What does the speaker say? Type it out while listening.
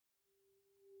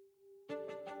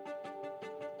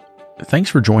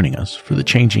Thanks for joining us for the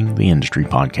Changing the Industry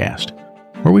podcast,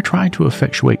 where we try to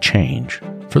effectuate change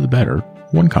for the better,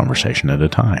 one conversation at a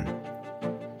time.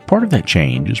 Part of that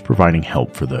change is providing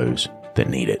help for those that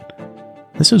need it.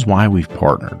 This is why we've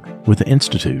partnered with the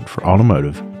Institute for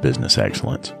Automotive Business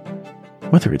Excellence.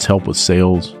 Whether it's help with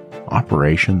sales,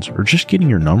 operations, or just getting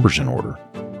your numbers in order,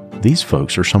 these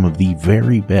folks are some of the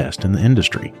very best in the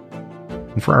industry.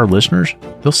 And for our listeners,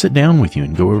 they'll sit down with you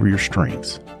and go over your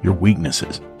strengths, your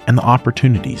weaknesses, and the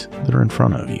opportunities that are in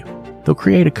front of you. They'll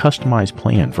create a customized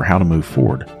plan for how to move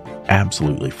forward,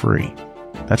 absolutely free.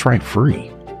 That's right, free.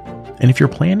 And if your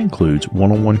plan includes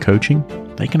one-on-one coaching,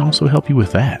 they can also help you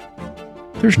with that.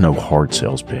 There's no hard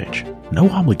sales pitch, no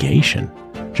obligation,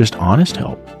 just honest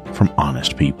help from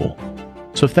honest people.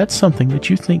 So if that's something that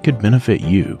you think could benefit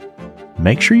you,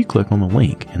 make sure you click on the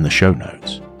link in the show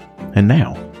notes. And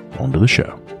now, on to the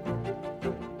show.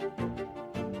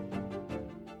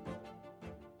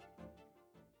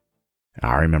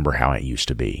 I remember how it used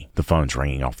to be. The phone's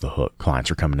ringing off the hook.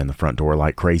 Clients are coming in the front door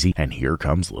like crazy, and here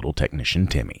comes little technician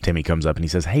Timmy. Timmy comes up and he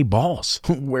says, "Hey, boss,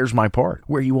 where's my part?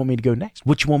 Where you want me to go next?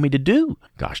 What you want me to do?"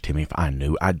 Gosh, Timmy, if I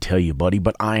knew, I'd tell you, buddy,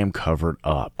 but I am covered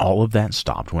up. All of that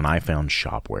stopped when I found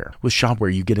Shopware. With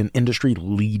Shopware, you get an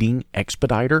industry-leading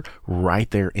expediter right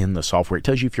there in the software. It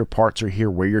tells you if your parts are here,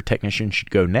 where your technician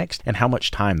should go next, and how much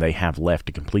time they have left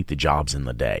to complete the jobs in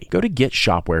the day. Go to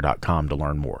getshopware.com to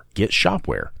learn more.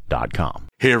 Getshopware.com.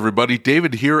 Hey everybody,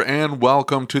 David here, and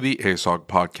welcome to the ASOG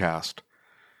podcast.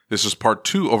 This is part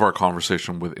 2 of our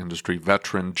conversation with industry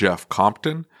veteran Jeff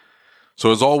Compton.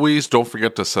 So as always, don't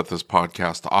forget to set this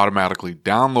podcast to automatically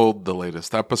download the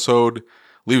latest episode,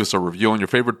 leave us a review on your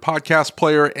favorite podcast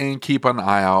player, and keep an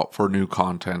eye out for new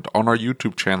content on our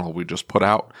YouTube channel. We just put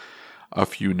out a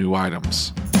few new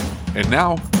items. And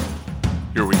now,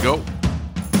 here we go.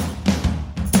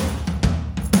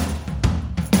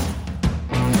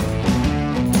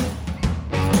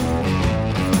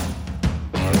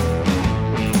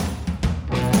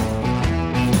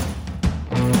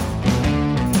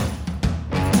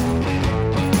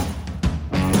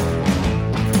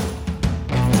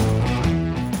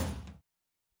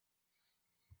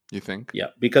 You think? Yeah,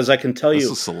 because I can tell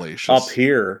you up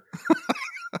here,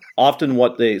 often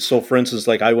what so for instance,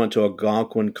 like I went to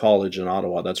Algonquin College in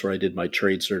Ottawa. That's where I did my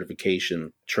trade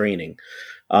certification training.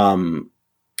 One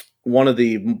of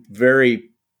the very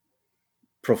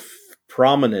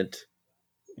prominent,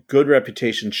 good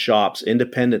reputation shops,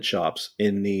 independent shops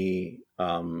in the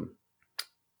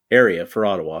area for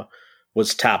Ottawa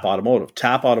was Tapp Automotive.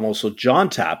 Tapp Automotive. So John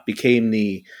Tapp became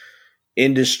the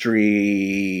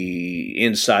industry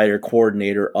insider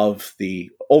coordinator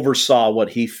oversaw what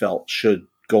he felt should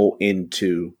go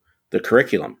into the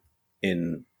curriculum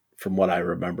from what I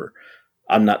remember.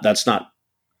 That's not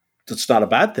a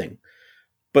bad thing,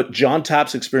 but John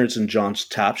Tapp's experience in John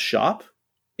Tapp's shop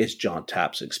is John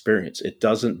Tapp's experience. It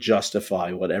doesn't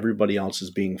justify what everybody else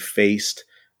is being faced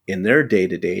in their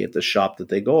day-to-day at the shop that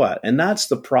they go at. And that's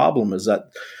the problem, is that,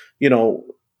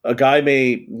 a guy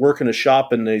may work in a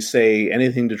shop and they say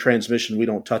anything to transmission, we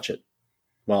don't touch it.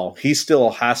 Well, he still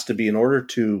has to be, in order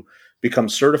to become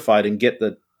certified and get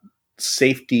the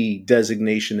safety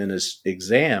designation in his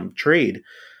exam trade,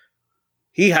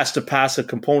 he has to pass a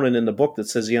component in the book that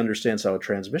says he understands how a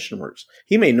transmission works.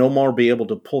 He may no more be able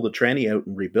to pull the tranny out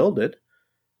and rebuild it,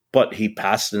 but he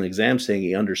passed an exam saying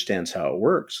he understands how it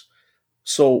works.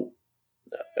 So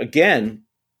again,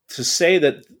 to say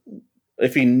that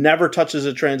if he never touches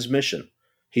a transmission,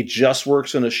 he just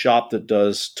works in a shop that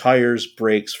does tires,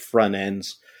 brakes, front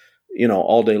ends,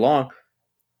 all day long,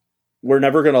 we're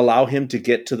never going to allow him to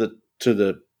get to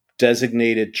the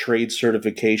designated trade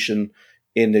certification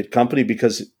in the country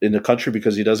because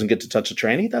he doesn't get to touch a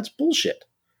tranny. That's bullshit.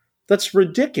 That's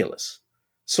ridiculous.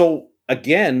 So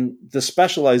again, the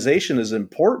specialization is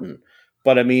important,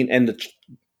 but and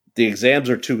the exams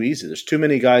are too easy. There's too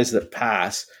many guys that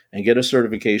pass and get a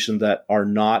certification that are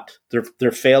not,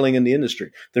 they're failing in the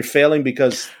industry. They're failing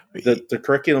because the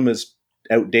curriculum is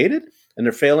outdated, and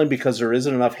they're failing because there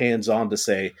isn't enough hands-on to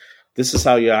say, this is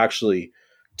how you actually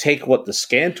take what the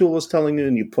scan tool is telling you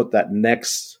and you put that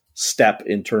next step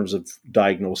in terms of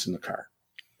diagnosing the car.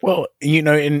 Well,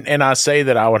 and I say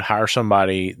that I would hire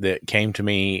somebody that came to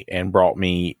me and brought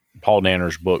me Paul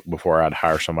Danner's book before I'd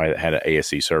hire somebody that had an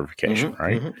ASE certification,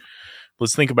 right? Mm-hmm.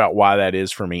 Let's think about why that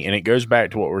is for me. And it goes back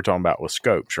to what we're talking about with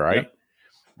scopes, right? Yep.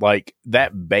 Like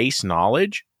that base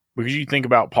knowledge, because you think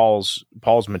about Paul's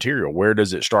material, where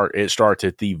does it start? It starts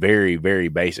at the very, very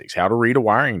basics, how to read a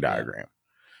wiring diagram,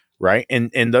 right?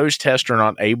 And those tests are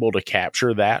not able to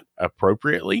capture that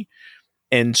appropriately.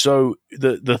 And so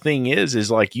the thing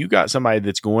is like you got somebody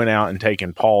that's going out and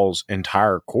taking Paul's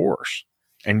entire course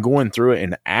and going through it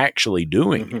and actually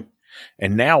doing it.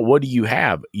 And now what do you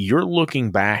have? You're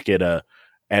looking back at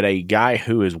a guy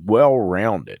who is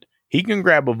well-rounded. He can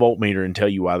grab a voltmeter and tell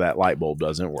you why that light bulb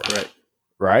doesn't work.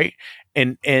 Right.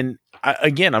 And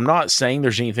again, I'm not saying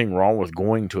there's anything wrong with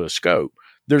going to a scope.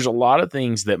 There's a lot of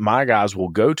things that my guys will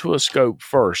go to a scope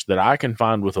first that I can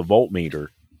find with a voltmeter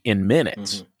in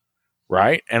minutes.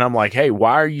 Right. And I'm like, hey,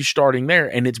 why are you starting there?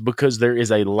 And it's because there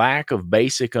is a lack of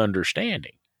basic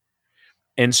understanding.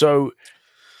 And so,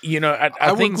 I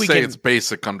think wouldn't say it's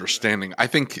basic understanding. I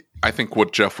think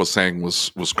what Jeff was saying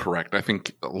was correct. I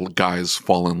think guys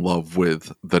fall in love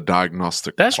with the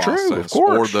diagnostic process. That's true, of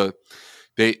course. Or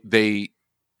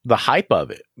the hype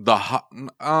of it.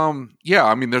 Yeah,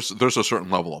 I mean there's a certain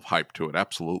level of hype to it,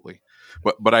 absolutely.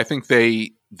 But I think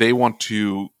they want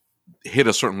to hit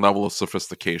a certain level of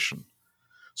sophistication.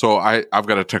 So I've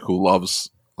got a tech who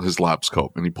loves his lab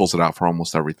scope and he pulls it out for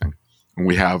almost everything. And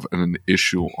we have an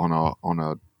issue on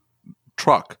a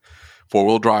truck,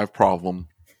 4-wheel drive problem,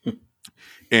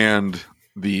 and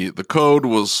the code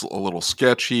was a little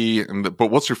sketchy.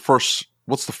 But what's the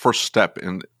first step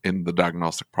in the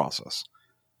diagnostic process?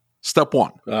 Step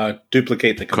 1: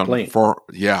 duplicate the complaint.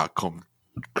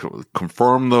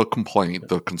 Confirm the complaint,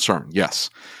 the concern. Yes,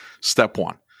 step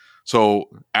 1. So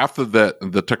after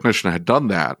the technician had done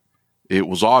that, it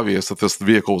was obvious that this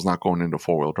vehicle was not going into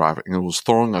 4-wheel drive, and it was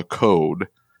throwing a code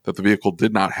that the vehicle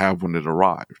did not have when it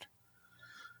arrived.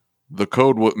 The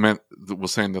code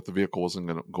was saying that the vehicle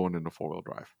wasn't going into 4-wheel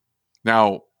drive.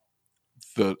 Now,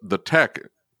 the tech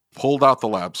pulled out the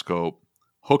lab scope,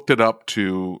 hooked it up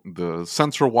to the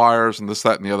sensor wires and this,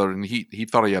 that, and the other, and he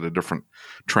thought he had a different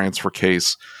transfer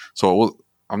case. So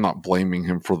I'm not blaming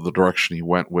him for the direction he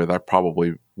went with. I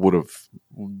probably would have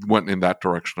went in that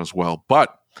direction as well.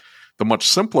 But the much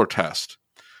simpler test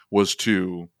was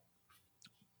to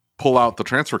pull out the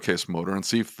transfer case motor and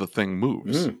see if the thing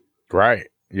moves. Right.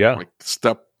 Yeah. Like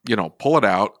pull it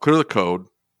out, clear the code,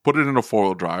 put it into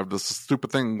 4-wheel drive. Does the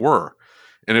stupid thing whir?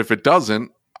 And if it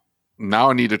doesn't, now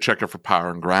I need to check it for power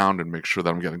and ground and make sure that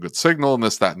I'm getting a good signal and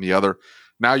this, that, and the other.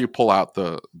 Now you pull out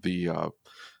the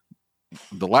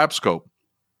lab scope.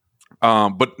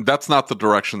 But that's not the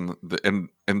direction,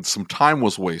 and some time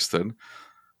was wasted.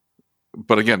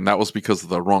 But again, that was because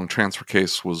the wrong transfer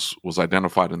case was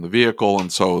identified in the vehicle, and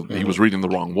so he was reading the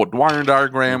wrong wiring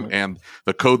diagram, and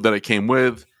the code that it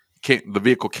the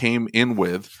vehicle came in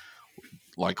with,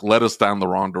 led us down the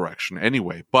wrong direction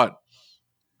anyway. But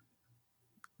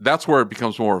that's where it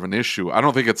becomes more of an issue. I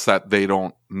don't think it's that they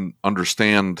don't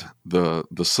understand the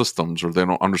systems or they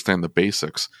don't understand the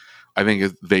basics. I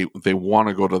think they want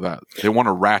to go to that. They want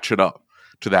to ratchet up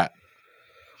to that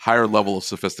higher level of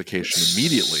sophistication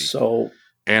immediately,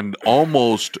 and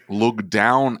almost look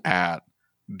down at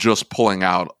just pulling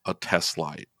out a test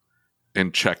light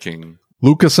and checking.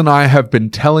 Lucas and I have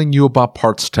been telling you about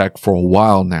Parts Tech for a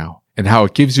while now, and how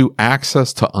it gives you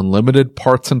access to unlimited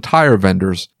parts and tire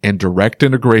vendors and direct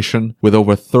integration with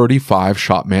over 35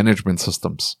 shop management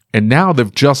systems. And now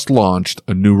they've just launched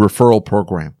a new referral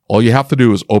program. All you have to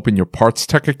do is open your Parts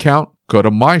Tech account, go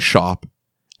to My Shop,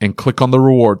 and click on the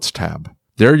Rewards tab.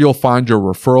 There you'll find your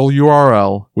referral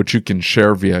URL, which you can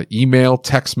share via email,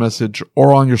 text message,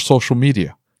 or on your social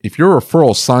media. If your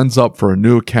referral signs up for a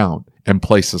new account and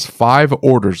places 5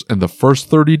 orders in the first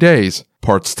 30 days,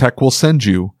 Parts Tech will send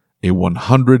you a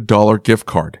 $100 gift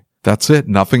card. That's it.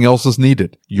 Nothing else is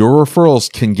needed. Your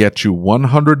referrals can get you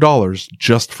 $100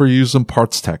 just for using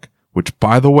Parts Tech, which,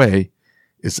 by the way,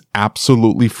 is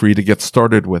absolutely free to get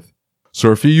started with.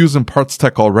 So if you're using Parts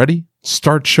Tech already,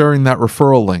 start sharing that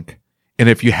referral link. And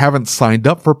if you haven't signed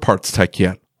up for Parts Tech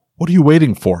yet, what are you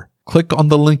waiting for? Click on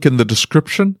the link in the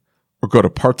description or go to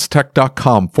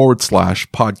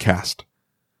partstech.com/podcast.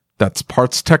 That's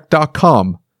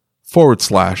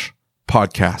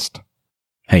partstech.com/podcast.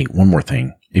 Hey, one more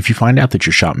thing. If you find out that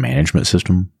your shop management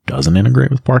system doesn't integrate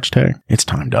with Parts Tech, it's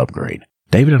time to upgrade.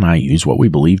 David and I use what we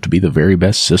believe to be the very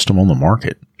best system on the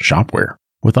market, Shopware.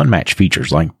 With unmatched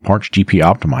features like Parts GP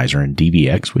Optimizer and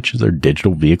DVX, which is their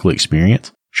digital vehicle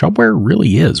experience, Shopware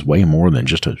really is way more than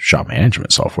just a shop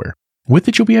management software. With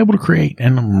it, you'll be able to create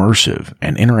an immersive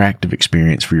and interactive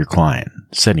experience for your client,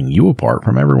 setting you apart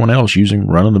from everyone else using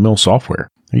run-of-the-mill software.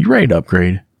 Are you ready to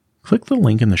upgrade? Click the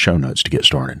link in the show notes to get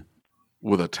started.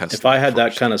 With a test. If I had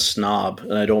that kind of snob,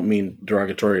 and I don't mean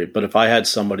derogatory, but if I had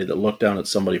somebody that looked down at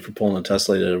somebody for pulling a test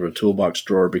light out of a toolbox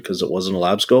drawer because it wasn't a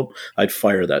lab scope, I'd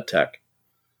fire that tech.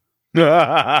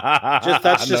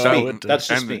 That's just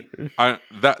me.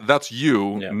 That's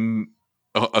you. Yeah.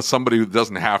 somebody who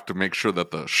doesn't have to make sure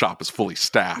that the shop is fully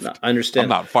staffed. No, I understand. I'm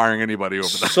not firing anybody over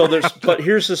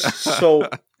that. So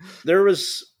there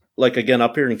was, like, again,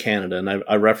 up here in Canada, and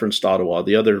I referenced Ottawa,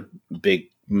 the other big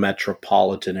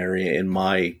metropolitan area in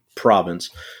my province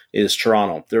is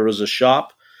Toronto. There was a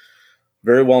shop,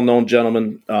 very well-known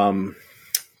gentleman,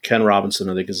 Ken Robinson,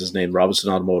 I think is his name, Robinson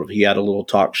Automotive. He had a little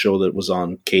talk show that was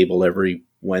on cable every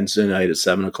Wednesday night at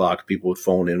 7 o'clock. People would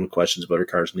phone in with questions about their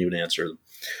cars and he would answer them.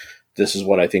 This is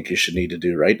what I think you should need to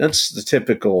do, right? That's the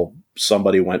typical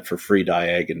somebody went for free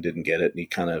diag and didn't get it, and he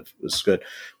kind of was good.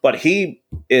 But he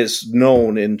is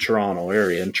known in Toronto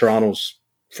area, and Toronto's,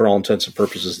 for all intents and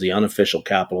purposes, the unofficial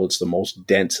capital. It's the most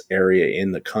dense area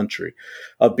in the country,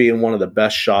 of being one of the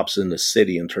best shops in the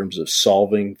city in terms of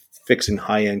fixing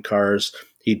high-end cars.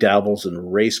 He dabbles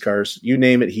in race cars. You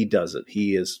name it, he does it.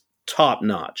 He is top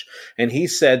notch. And he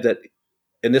said that,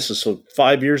 and this is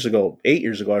 8 years ago,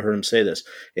 I heard him say this.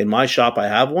 In my shop, I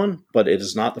have one, but it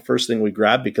is not the first thing we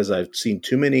grab because I've seen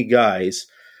too many guys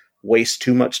waste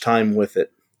too much time with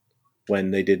it when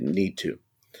they didn't need to.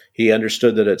 He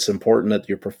understood that it's important that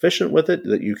you're proficient with it,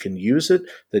 that you can use it,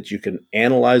 that you can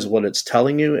analyze what it's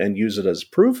telling you and use it as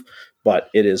proof, but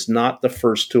it is not the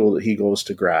first tool that he goes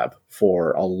to grab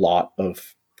for a lot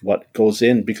of what goes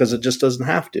in because it just doesn't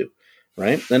have to,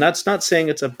 right? And that's not saying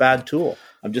it's a bad tool.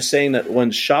 I'm just saying that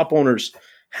when shop owners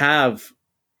have,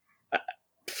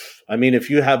 I mean, if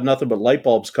you have nothing but light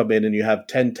bulbs come in and you have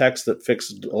 10 techs that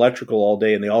fix electrical all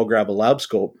day and they all grab a lab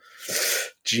scope,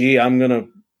 gee,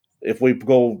 if we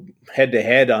go head to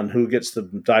head on who gets to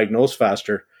diagnose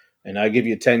faster and I give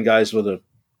you 10 guys with a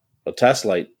test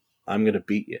light, I'm going to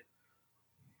beat you.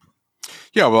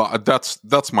 Yeah, well,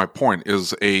 that's my point,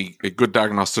 is a good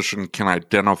diagnostician can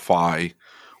identify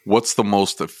what's the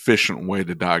most efficient way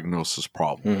to diagnose this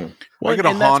problem. Mm-hmm. Well,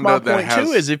 and that's my point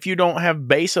too, is if you don't have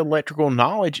base electrical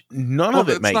knowledge, none of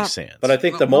it makes sense. But I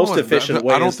think the most efficient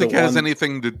way I don't think it has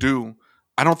anything to do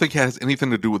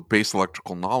with base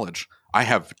electrical knowledge. I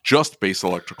have just base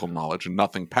electrical knowledge and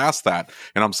nothing past that.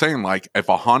 And I'm saying, like, if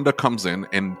a Honda comes in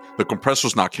and the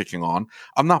compressor's not kicking on,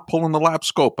 I'm not pulling the lab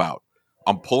scope out.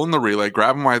 I'm pulling the relay,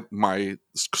 grabbing my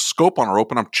scope on or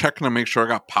open. I'm checking to make sure I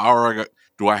got power.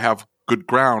 Do I have good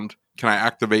ground? Can I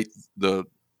activate the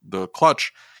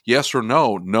clutch? Yes or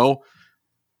no? No.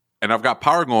 And I've got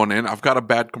power going in. I've got a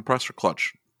bad compressor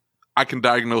clutch. I can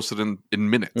diagnose it in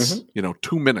minutes. Mm-hmm.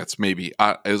 2 minutes maybe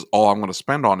is all I'm going to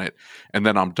spend on it, and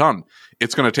then I'm done.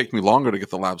 It's going to take me longer to get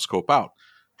the lab scope out.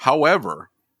 However,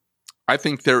 I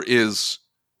think there is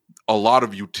a lot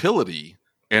of utility,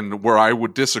 and where I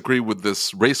would disagree with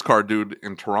this race car dude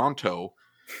in Toronto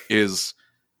is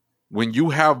when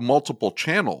you have multiple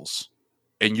channels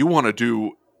and you want to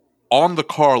do on the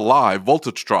car live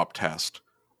voltage drop test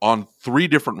on 3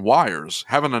 different wires,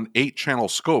 having an 8-channel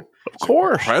scope is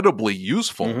incredibly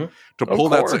useful to pull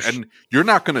that. And you're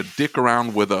not going to dick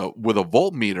around with a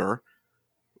voltmeter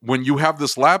when you have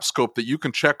this lab scope that you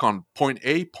can check on point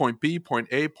A, point B, point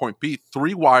A, point B,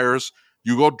 3 wires.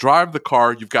 You go drive the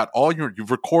car. You've got you've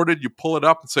recorded. You pull it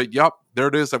up and say, "Yep, there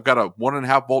it is. I've got a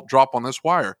 1.5 volt drop on this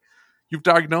wire." You've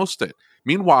diagnosed it.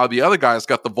 Meanwhile, the other guy's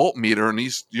got the voltmeter and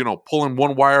he's pulling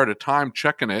 1 wire at a time,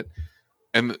 checking it.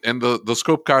 And the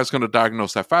scope guy is going to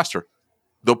diagnose that faster.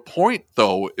 The point,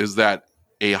 though, is that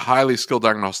a highly skilled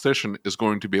diagnostician is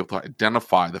going to be able to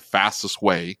identify the fastest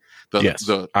way, the most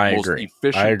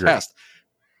efficient test,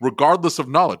 regardless of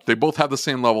knowledge. They both have the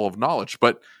same level of knowledge,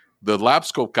 but the lab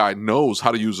scope guy knows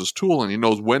how to use his tool and he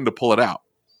knows when to pull it out.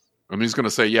 And he's going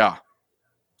to say, yeah,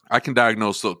 I can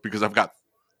diagnose those because I've got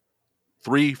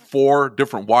 3-4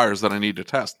 different wires that I need to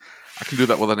test. I can do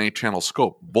that with an 8-channel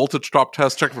scope. Voltage drop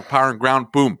test, check for power and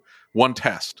ground, boom, 1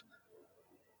 test.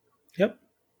 Yep.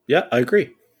 Yeah, I agree.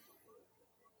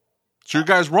 So you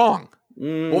guys wrong.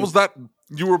 What was that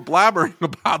you were blabbering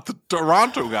about the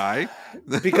Toronto guy?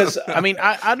 Because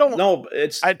I don't know.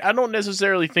 I don't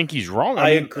necessarily think he's wrong. I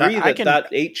agree that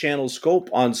 8-channel scope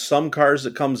on some cars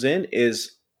that comes in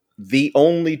is the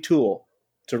only tool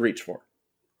to reach for.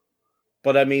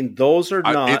 But those are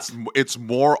not. It's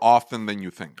more often than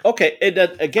you think. Okay,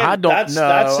 again, I don't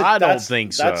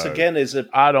think so. That's again is it.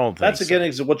 I don't. That's again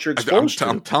is what you're exposed to.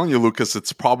 I'm telling you, Lucas,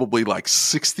 it's probably like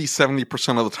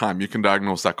 60-70% of the time you can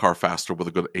diagnose that car faster with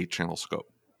a good 8-channel scope.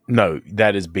 No,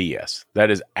 that is BS.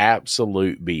 That is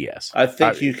absolute BS. I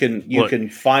think you can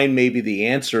find maybe the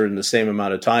answer in the same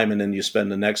amount of time, and then you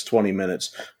spend the next 20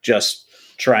 minutes just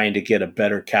trying to get a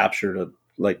better capture to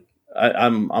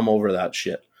I'm over that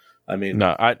shit.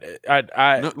 No. I'm just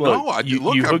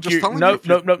telling you. No.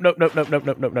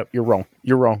 You're wrong.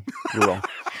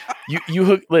 You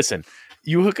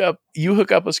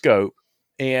hook up a scope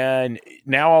And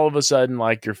now all of a sudden,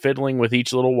 like you're fiddling with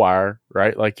each little wire,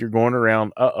 right? Like you're going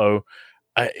around,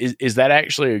 is that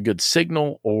actually a good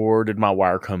signal, or did my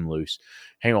wire come loose?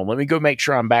 Hang on, let me go make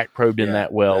sure I'm back probed in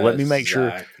that well. Let me make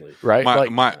sure, right? I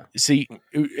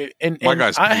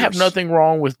have nothing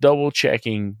wrong with double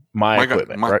checking my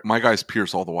equipment. Right? My guys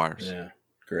pierce all the wires. Yeah,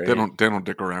 great. They don't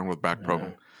dick around with back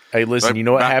probing. Hey, listen, you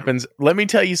know what happens? Let me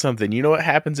tell you something. You know what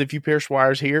happens if you pierce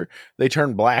wires here? They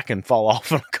turn black and fall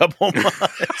off in a couple of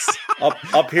months.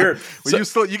 up here.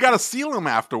 Well, you got to seal them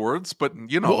afterwards, but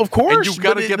well, of course, and you've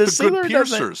got to get the good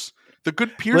piercers. The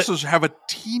good piercers have a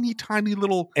teeny tiny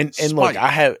little and spike.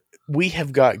 Look, we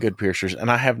have got good piercers, and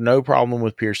I have no problem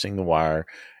with piercing the wire.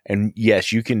 And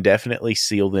yes, you can definitely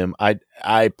seal them.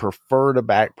 I prefer to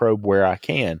back probe where I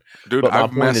can. Dude,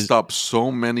 I've messed up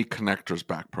so many connectors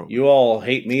back probe. You all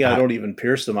hate me. I don't even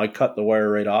pierce them. I cut the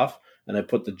wire right off, and I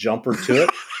put the jumper to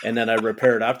it, and then I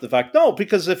repair it after the fact. No,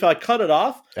 because if I cut it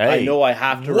off, I know I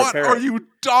have to repair it. What are you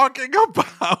talking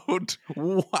about?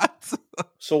 What?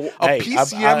 So a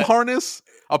PCM harness?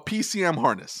 A PCM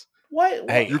harness. What?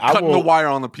 Hey, you're cutting the wire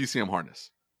on the PCM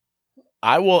harness.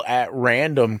 I will at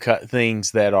random cut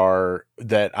things that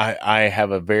I have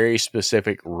a very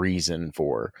specific reason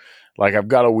for. Like I've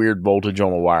got a weird voltage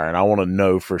on a wire and I want to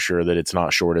know for sure that it's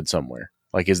not shorted somewhere.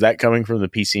 Like, is that coming from the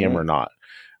PCM or not?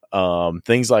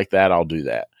 Things like that, I'll do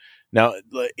that. Now,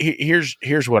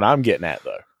 here's what I'm getting at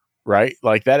though, right?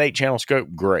 Like that 8-channel scope,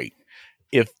 great.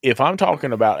 If I'm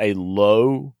talking about a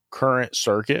low current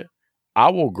circuit,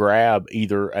 I will grab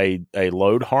either a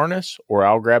load harness or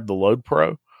I'll grab the Load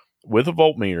Pro with a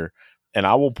voltmeter, and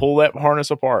I will pull that harness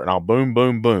apart and I'll boom,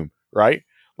 boom, boom. Right?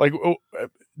 Like,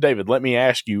 David, let me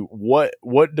ask you, what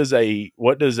does a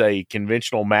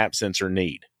conventional map sensor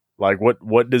need? Like, what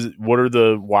are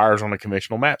the wires on a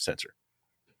conventional map sensor?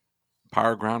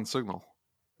 Power, ground, signal.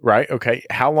 Right. Okay.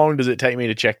 How long does it take me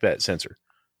to check that sensor?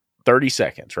 30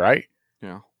 seconds. Right.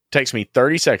 Yeah. Takes me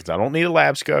 30 seconds. I don't need a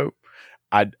lab scope.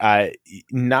 I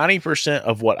 90%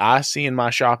 of what I see in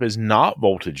my shop is not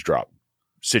voltage drop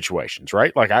situations,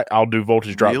 right? Like I'll do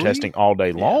voltage drop testing all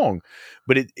day long,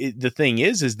 but the thing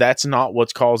is that's not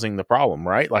what's causing the problem,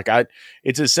 right? Like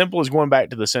it's as simple as going back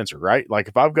to the sensor, right? Like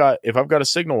if I've got a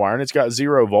signal wire and it's got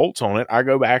 0 volts on it, I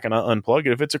go back and I unplug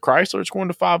it. If it's a Chrysler, it's going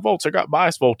to 5 volts. I got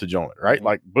bias voltage on it, right? Mm-hmm.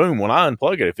 Like boom, when I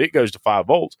unplug it, if it goes to 5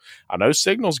 volts, I know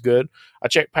signal's good. I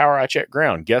check power, I check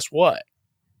ground. Guess what?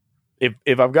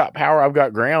 If I've got power, I've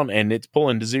got ground, and it's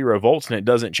pulling to 0 volts and it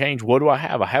doesn't change, what do I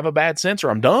have? I have a bad sensor.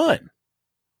 I'm done.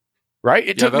 Right?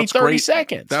 It took me 30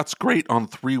 seconds. That's great on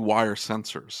 3-wire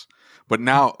sensors. But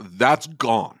now that's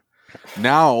gone.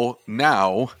 Now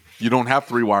you don't have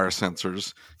 3-wire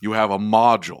sensors. You have a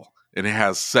module, and it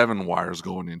has 7 wires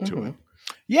going into it.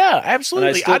 Yeah,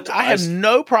 absolutely. I have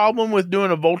no problem with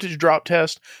doing a voltage drop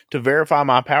test to verify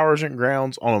my powers and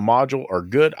grounds on a module are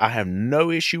good. I have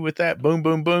no issue with that. Boom,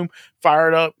 boom, boom. Fire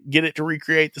it up. Get it to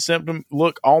recreate the symptom.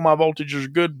 Look, all my voltages are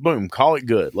good. Boom. Call it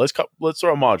good. Let's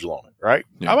throw a module on it. Right?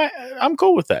 Yeah. I'm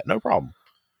cool with that. No problem.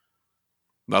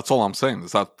 That's all I'm saying.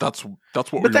 That's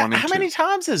what we're running into. How many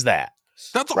times is that?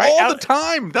 That's right? all the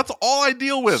time. That's all I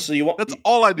deal with. So that's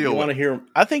all I deal with. Want to hear?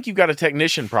 I think you've got a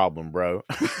technician problem, bro.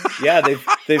 Yeah, they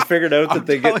figured out that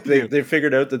they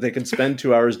figured out that they can spend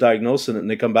 2 hours diagnosing it, and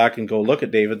they come back and go, "Look at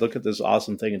David, look at this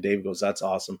awesome thing," and David goes, "That's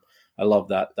awesome. I love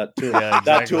that tool. Yeah,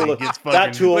 exactly.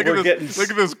 That tool. Look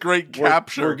at this great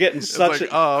capture. We're getting such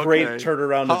a great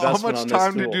turnaround investment on this tool. How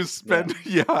much time did you spend?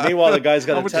 Yeah. Meanwhile, the guy's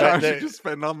got how much time did you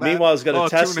spend on that? Meanwhile, he's got a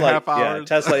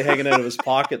Tesla hanging out of his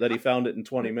pocket that he found it in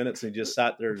 20 minutes, and he just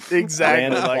sat there.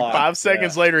 Exactly. Like 5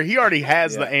 seconds later, he already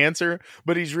has the answer,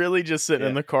 but he's really just sitting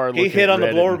in the car. He hit on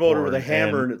the blower motor with a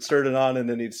hammer, and it started on, and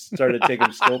then he started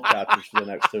taking scope captures for the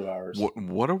next 2 hours.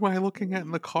 What am I looking at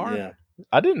in the car? Yeah.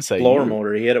 I didn't say blower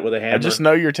motor. He hit it with a hammer. I just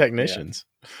know your technicians.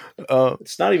 Yeah.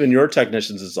 It's not even your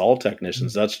technicians. It's all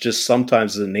technicians. That's just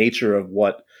sometimes the nature of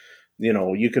what,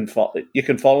 you can fall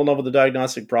in love with the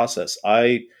diagnostic process.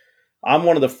 I'm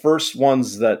one of the first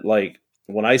ones that, like,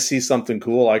 when I see something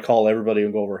cool, I call everybody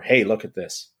and go over, "Hey, look at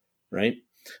this." Right.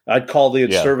 I'd call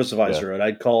the service advisor and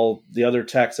I'd call the other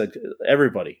techs.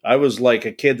 Everybody. I was like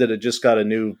a kid that had just got a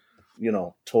new,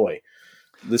 toy.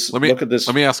 Look at this.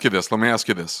 Let me ask you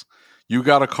this. You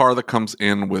got a car that comes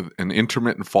in with an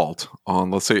intermittent fault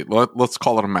on, let's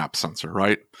call it a map sensor,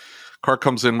 right? Car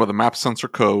comes in with a map sensor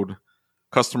code.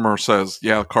 Customer says,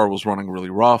 yeah, the car was running really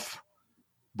rough,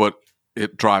 but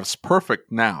it drives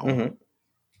perfect now. Mm-hmm.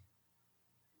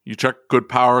 You check good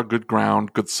power, good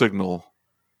ground, good signal.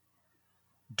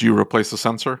 Do you replace the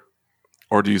sensor?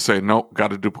 Or do you say, no,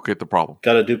 got to duplicate the problem?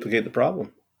 Got to duplicate the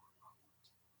problem.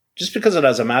 Just because it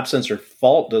has a map sensor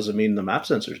fault doesn't mean the map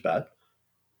sensor's bad.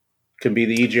 can be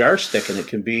the EGR stick, and it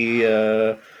can be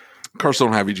cars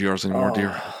don't have EGRs anymore,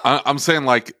 dear. I'm saying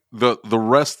like the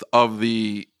rest of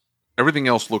everything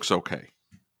else looks okay.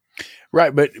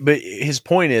 Right, but his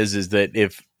point is that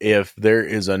if there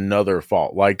is another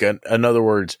fault, like in other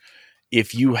words,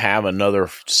 if you have another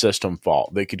system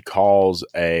fault that could cause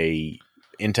a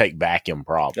intake vacuum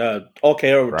problem, or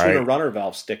right? tuner runner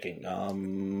valve sticking,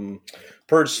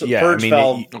 purge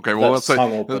valve. Okay, well let's say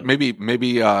maybe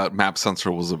map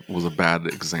sensor was a bad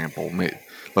example.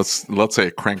 Let's say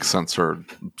a crank sensor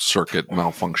circuit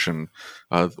malfunction.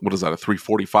 What is that? A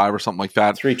 345 or something like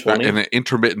that? 320 and an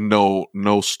intermittent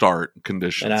no start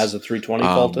condition. And it has a 320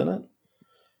 fault in it.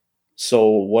 So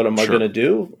what am I going to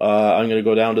do? I'm going to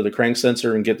go down to the crank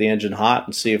sensor and get the engine hot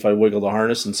and see if I wiggle the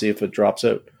harness and see if it drops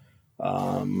out.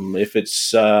 If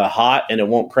it's hot and it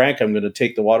won't crank, I'm going to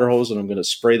take the water hose and I'm going to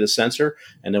spray the sensor.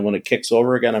 And then when it kicks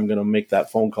over again, I'm going to make that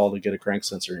phone call to get a crank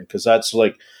sensor in. Because that's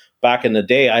like back in the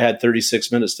day, I had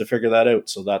 36 minutes to figure that out.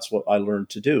 So that's what I learned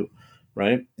to do,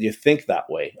 right? You think that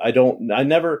way. So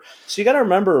you got to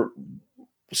remember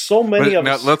so many of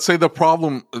us. Let's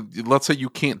say you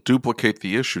can't duplicate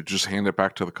the issue. Just hand it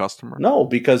back to the customer. No,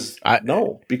 because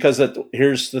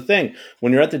here's the thing.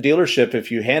 When you're at the dealership, if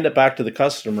you hand it back to the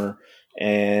customer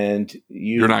and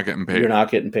you're not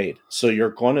getting paid. So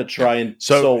you're going to try and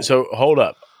so hold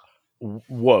up.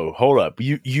 Whoa, hold up.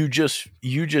 You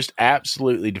just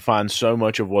absolutely defined so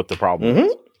much of what the problem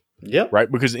is. Yep.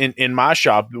 Right. Because in my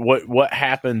shop, what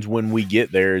happens when we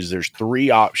get there is there's 3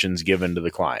 options given to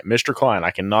the client. Mr. Client,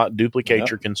 I cannot duplicate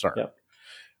your concern. Yep.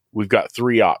 We've got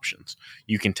 3 options.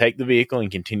 You can take the vehicle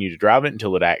and continue to drive it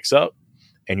until it acts up,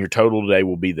 and your total today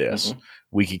will be this. Mm-hmm.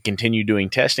 We could continue doing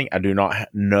testing. I do not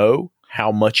know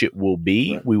how much it will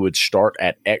be. Right. We would start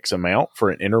at X amount for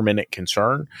an intermittent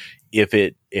concern. If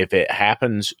it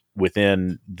happens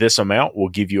within this amount, we'll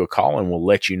give you a call and we'll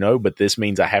let you know. But this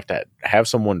means I have to have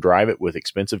someone drive it with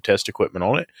expensive test equipment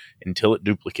on it until it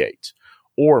duplicates.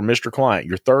 Or, Mr. Client,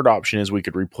 your third option is we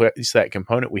could replace that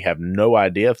component. We have no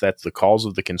idea if that's the cause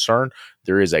of the concern.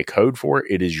 There is a code for it.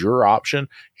 It is your option.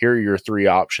 Here are your 3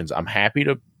 options. I'm happy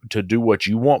to do what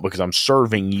you want because I'm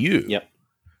serving you. Yep.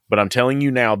 But I'm telling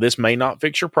you now, this may not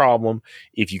fix your problem.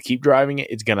 If you keep driving it,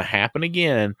 it's going to happen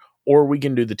again. Or we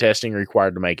can do the testing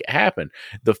required to make it happen.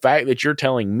 The fact that you're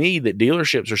telling me that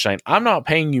dealerships are saying, I'm not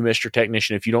paying you, Mr.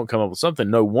 Technician, if you don't come up with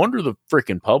something. No wonder the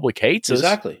freaking public hates us.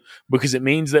 Exactly. Because it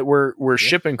means that we're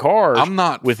shipping cars. I'm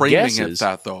not with framing guesses. it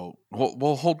that though.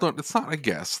 Well, hold on. It's not a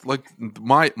guess. Like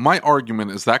my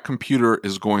argument is that computer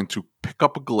is going to pick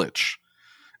up a glitch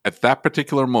at that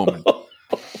particular moment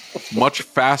much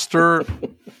faster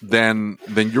than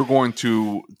you're going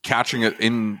to catching it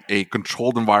in a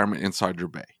controlled environment inside your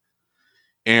bay.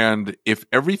 And if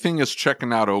everything is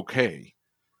checking out okay,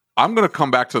 I'm going to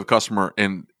come back to the customer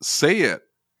and say it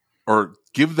or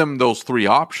give them those 3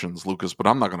 options, Lucas, but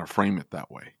I'm not going to frame it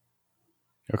that way.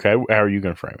 Okay. How are you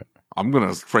going to frame it? I'm going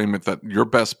to frame it that your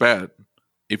best bet,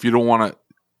 if you want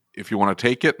to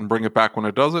take it and bring it back when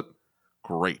it does it,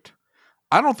 great.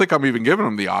 I don't think I'm even giving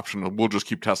them the option of we'll just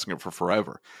keep testing it for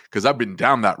forever because I've been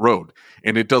down that road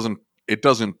and it doesn't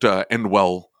end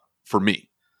well for me.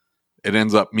 It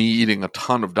ends up me eating a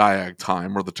ton of diag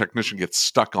time, or the technician gets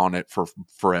stuck on it for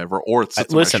forever, or it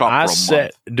sits in my shop for a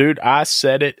month. Dude, I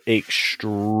said it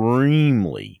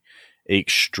extremely,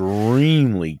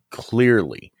 extremely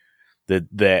clearly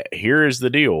that here is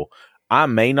the deal. I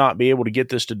may not be able to get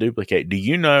this to duplicate. Do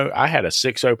you know I had a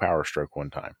 6.0 Power Stroke one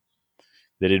time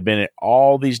that had been at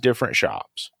all these different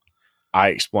shops? I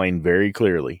explained very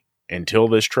clearly until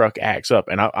this truck acts up.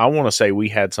 And I want to say we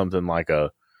had something like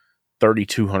a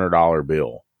 $3,200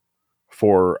 bill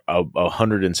for a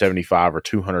 $175 or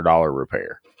 $200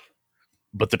 repair.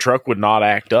 But the truck would not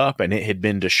act up, and it had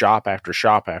been to shop after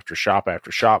shop after shop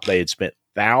after shop. They had spent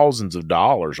thousands of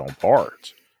dollars on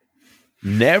parts,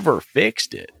 never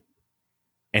fixed it.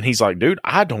 And he's like, dude,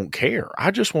 I don't care.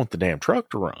 I just want the damn truck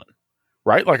to run.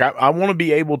 Right? Like I want to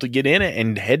be able to get in it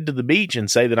and head to the beach and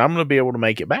say that I'm going to be able to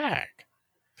make it back.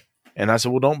 And I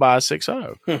said, well, don't buy a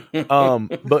 6.0.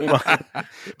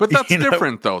 But that's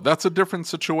different, though. That's a different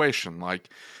situation. Like,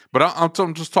 but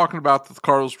I'm just talking about the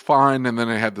car was fine, and then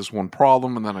it had this one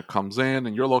problem, and then it comes in,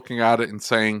 and you're looking at it and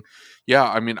saying, yeah,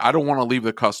 I mean, I don't want to leave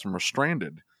the customer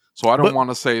stranded. So I don't want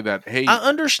to say that, hey. I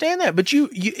understand that, but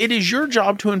it is your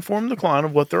job to inform the client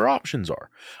of what their options are.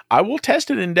 I will test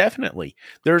it indefinitely.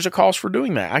 There's a cost for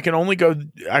doing that. I can only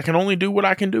do what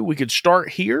I can do. We could start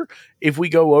here. If we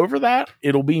go over that,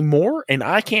 it'll be more, and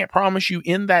I can't promise you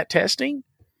in that testing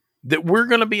that we're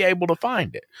going to be able to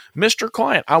find it. Mr.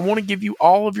 Client, I want to give you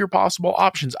all of your possible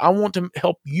options. I want to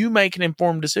help you make an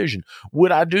informed decision.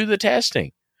 Would I do the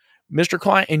testing? Mr.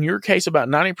 Client, in your case, about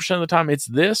 90% of the time, it's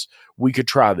this. We could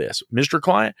try this. Mr.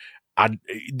 Client,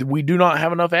 we do not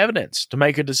have enough evidence to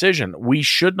make a decision. We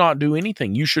should not do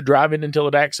anything. You should drive it until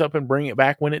it acts up and bring it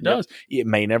back when it does. It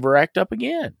may never act up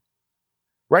again.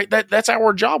 Right? That's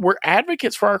our job. We're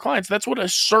advocates for our clients. That's what a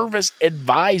service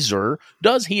advisor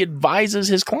does. He advises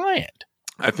his client.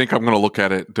 I think I'm going to look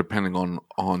at it depending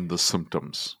on the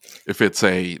symptoms. If it's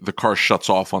the car shuts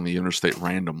off on the interstate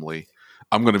randomly,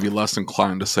 I'm going to be less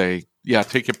inclined to say, yeah,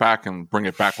 take it back and bring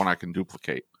it back when I can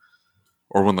duplicate.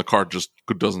 Or when the car just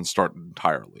doesn't start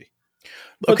entirely.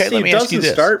 Okay, let me ask you this.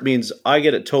 Doesn't start means I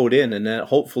get it towed in, and then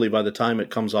hopefully by the time it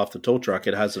comes off the tow truck,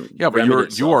 it hasn't. Yeah,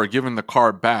 but you are giving the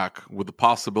car back with the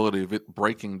possibility of it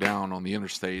breaking down on the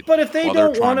interstate. But if they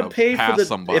don't want to pay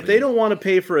if they don't want to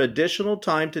pay for additional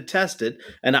time to test it,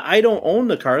 and I don't own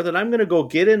the car, then I'm going to go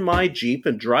get in my Jeep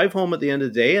and drive home at the end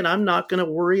of the day, and I'm not going to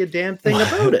worry a damn thing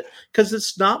about it because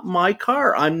it's not my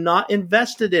car. I'm not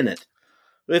invested in it.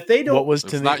 If they don't, what was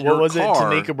it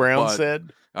Tanika Brown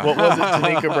said? What was it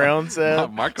Tanika Brown said?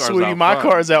 Sweetie, my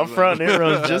car's out front and it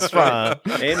runs just fine.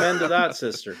 Amen to that,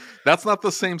 sister. That's not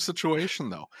the same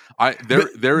situation though.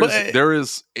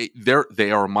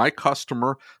 They are my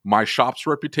customer. My shop's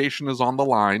reputation is on the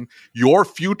line. Your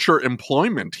future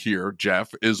employment here,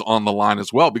 Jeff, is on the line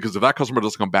as well, because if that customer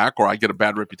doesn't come back or I get a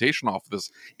bad reputation off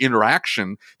this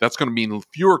interaction, that's going to mean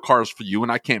fewer cars for you and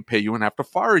I can't pay you and have to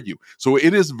fire you. So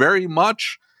it is very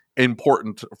much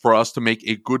important for us to make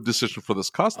a good decision for this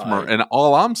customer. And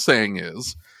all I'm saying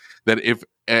is that if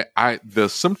the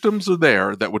symptoms are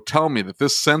there that would tell me that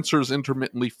this sensor is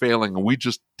intermittently failing and we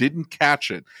just didn't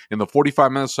catch it in the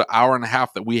 45 minutes to hour and a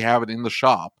half that we have it in the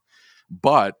shop,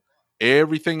 but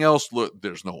everything else, look,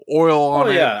 there's no oil on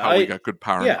it, we got good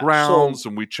power and grounds,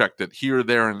 and we checked it here,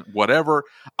 there, and whatever,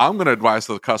 I'm going to advise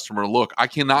the customer, look, I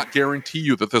cannot guarantee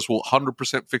you that this will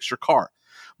 100% fix your car,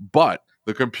 but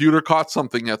the computer caught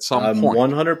something at some point.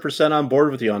 I'm 100% on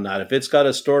board with you on that. If it's got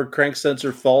a stored crank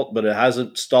sensor fault, but it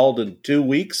hasn't stalled in 2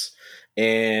 weeks,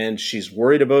 and she's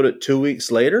worried about it 2 weeks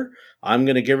later, I'm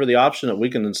going to give her the option that we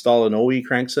can install an OE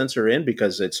crank sensor in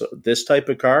because it's this type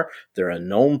of car. They're a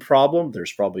known problem.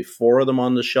 There's probably 4 of them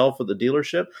on the shelf at the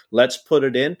dealership. Let's put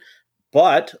it in.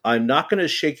 But I'm not going to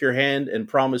shake your hand and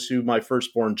promise you, my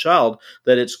firstborn child,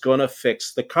 that it's going to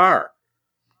fix the car.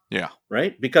 Yeah.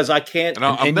 Right? Because I can't.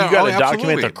 And you got to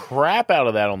document the crap out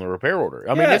of that on the repair order.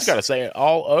 I mean, it's got to say it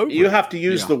all over. You have to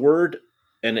use the word,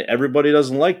 and everybody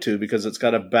doesn't like to because it's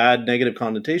got a bad negative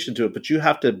connotation to it, but you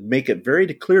have to make it very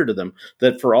clear to them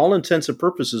that for all intents and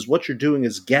purposes, what you're doing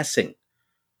is guessing.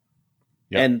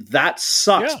 Yep. And that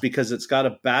sucks because it's got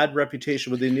a bad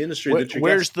reputation within the industry. But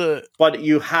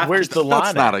you have where's to. The line?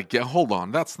 That's not a guess. Hold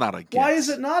on, that's not a guess. Why is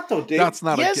it not though, Dave? That's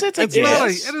not a guess. It's a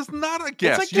guess. It is not a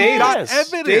guess. You got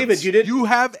evidence. David, you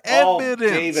have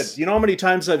evidence. David, you know how many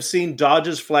times I've seen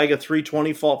Dodges flag a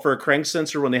 320 fault for a crank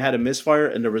sensor when they had a misfire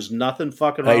and there was nothing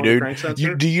fucking wrong with the crank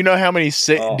sensor? Do you know how many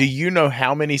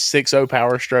 6.0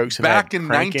 Power Strokes have back had in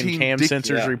crank and cam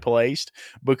sensors replaced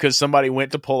because somebody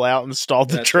went to pull out and installed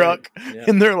the truck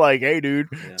and they're like, hey, dude,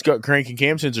 it's got crank and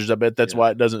cam sensors. I bet that's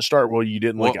why it doesn't start. Well, you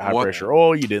didn't look at high pressure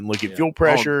oil. You didn't look at fuel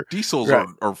pressure. Diesels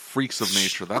are freaks of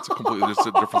nature. That's a completely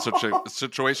different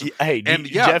situation. Hey,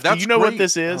 Jeff, do you know what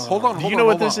this is? Hold on. Do you know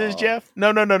what this is, Jeff?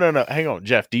 No. Hang on,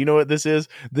 Jeff. Do you know what this is?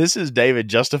 This is David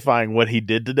justifying what he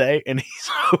did today, and he's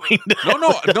hoping to.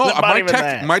 No.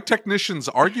 My technicians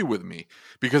argue with me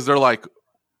because they're like,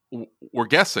 we're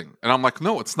guessing. And I'm like,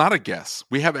 no, it's not a guess.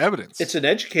 We have evidence. It's an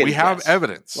educated guess. We have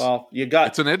evidence. Well,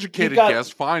 it's an educated guess.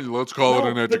 Fine, let's call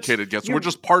it an educated guess. We're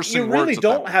just parsing words. You really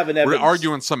don't have an evidence. We're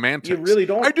arguing semantics. You really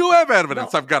don't. I do have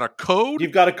evidence. No. I've got a code.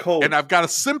 You've got a code. And I've got a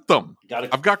symptom.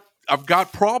 I've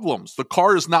got problems. The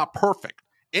car is not perfect.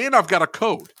 And I've got a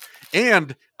code.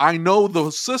 And I know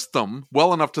the system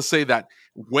well enough to say that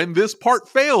when this part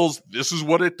fails, this is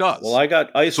what it does. Well, I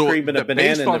got ice cream and a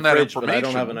banana in the fridge, but I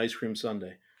don't have an ice cream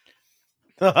sundae.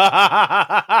 Because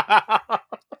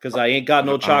I ain't got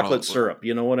no chocolate syrup.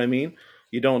 You know what I mean?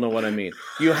 You don't know what I mean.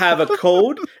 You have a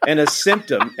code and a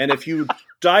symptom, and if you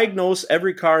diagnose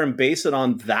every car and base it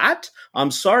on that,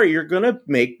 I'm sorry, you're going to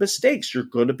make mistakes. You're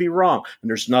going to be wrong, and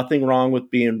there's nothing wrong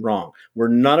with being wrong.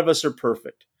 None of us are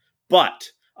perfect. But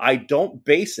I don't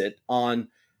base it on,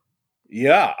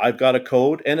 I've got a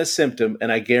code and a symptom,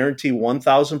 and I guarantee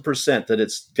 1,000% that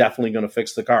it's definitely going to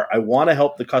fix the car. I want to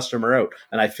help the customer out,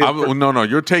 and I feel no.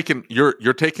 You're taking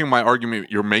my argument.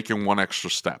 You're making one extra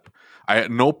step. I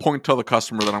at no point tell the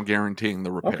customer that I'm guaranteeing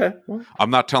the repair. Okay, well, I'm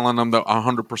not telling them that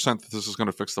 100% that this is going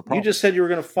to fix the problem. You just said you were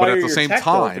going to fire your tech if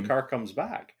the car comes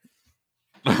back.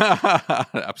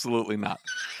 Absolutely not.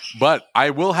 But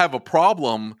I will have a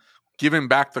problem giving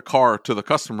back the car to the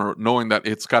customer knowing that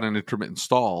it's got an intermittent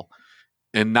stall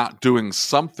and not doing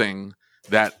something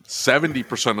that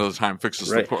 70% of the time fixes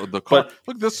the car. But,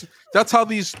 look, that's how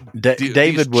these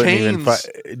David wouldn't chains...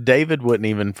 David wouldn't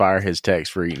even fire his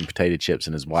text for eating potato chips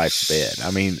in his wife's bed.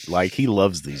 I mean, like, he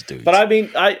loves these dudes. But I mean,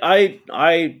 I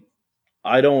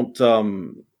don't,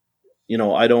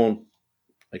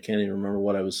 I can't even remember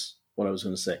what I was going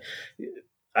to say.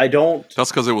 I don't.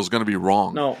 That's because it was going to be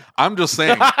wrong. No, I'm just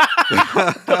saying.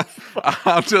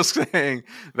 I'm just saying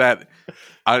that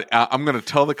I'm going to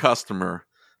tell the customer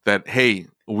that, hey,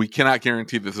 we cannot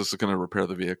guarantee that this is going to repair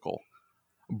the vehicle,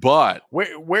 but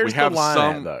where's the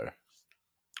line at, though?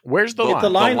 Where's the line? The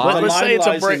line let's say it's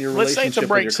a brake. Let's say it's a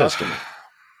brake system.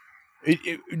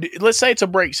 Let's say it's a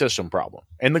brake system problem,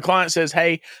 and the client says,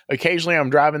 "Hey, occasionally I'm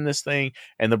driving this thing,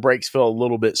 and the brakes feel a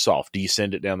little bit soft. Do you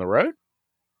send it down the road?"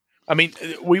 I mean,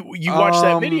 you watched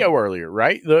that video earlier,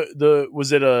 right? It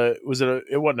wasn't a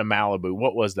Malibu.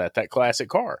 What was that? That classic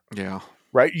car. Yeah.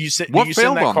 Right. You send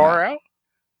that car out.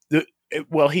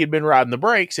 Well, he had been riding the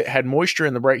brakes. It had moisture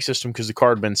in the brake system because the car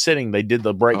had been sitting. They did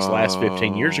the brakes last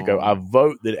 15 years ago. I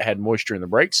vote that it had moisture in the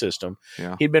brake system.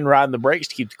 Yeah. He'd been riding the brakes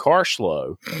to keep the car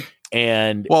slow.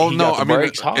 And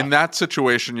brakes hot. In that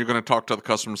situation, you're going to talk to the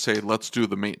customer and say, let's do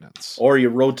the maintenance. Or you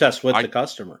road test with the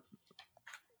customer.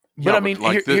 But I mean,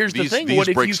 here's the thing.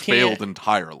 These brakes failed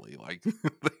entirely. Like,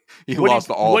 he lost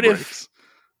all brakes.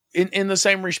 In the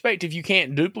same respect, if you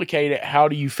can't duplicate it, how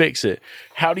do you fix it?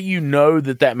 How do you know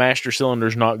that master cylinder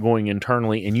is not going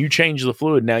internally and you change the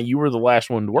fluid? Now, you were the last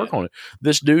one to work on it.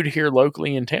 This dude here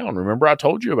locally in town, remember I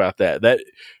told you about that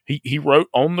he wrote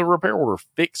on the repair order,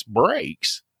 fix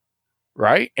brakes,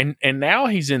 right? And now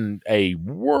he's in a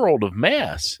world of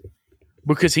mess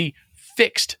because he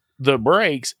fixed the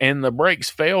brakes and the brakes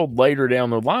failed later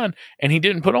down the line and he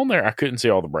didn't put on there, I couldn't see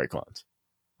all the brake lines.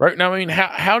 Right now, I mean,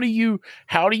 how do you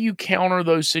counter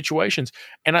those situations?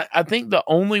 And I think the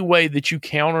only way that you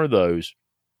counter those,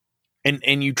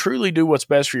 and you truly do what's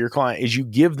best for your client, is you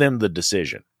give them the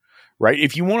decision. Right?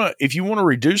 If you want to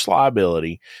reduce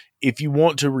liability, if you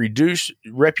want to reduce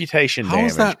reputation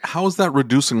damage, how is that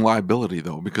reducing liability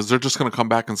though? Because they're just going to come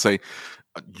back and say,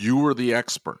 "You were the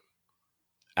expert."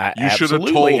 You should have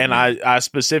told me. And I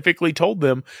specifically told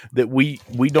them that we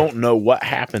don't know what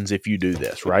happens if you do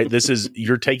this, right?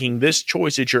 You're taking this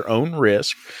choice at your own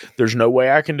risk. There's no way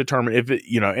I can determine if it,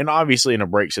 and obviously in a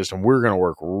brake system, we're going to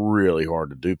work really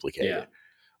hard to duplicate it.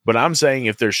 But I'm saying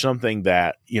if there's something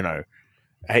that,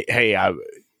 hey, I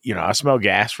smell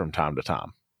gas from time to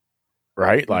time.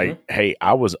 Right? Like, hey,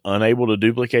 I was unable to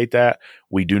duplicate that.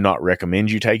 We do not recommend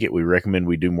you take it. We recommend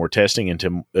we do more testing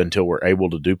until we're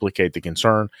able to duplicate the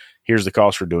concern. Here's the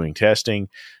cost for doing testing.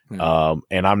 And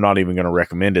I'm not even going to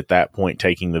recommend at that point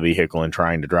taking the vehicle and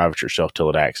trying to drive it yourself till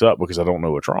it acts up because I don't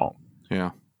know what's wrong.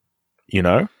 Yeah.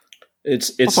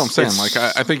 It's that's what I'm saying. Like,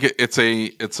 I think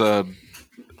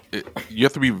you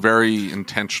have to be very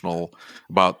intentional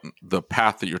about the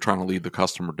path that you're trying to lead the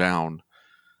customer down.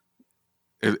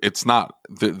 It's not,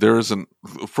 there isn't,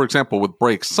 for example, with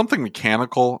brakes, something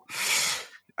mechanical,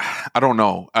 I don't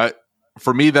know.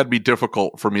 For me, that'd be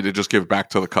difficult for me to just give back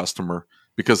to the customer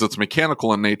because it's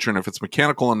mechanical in nature. And if it's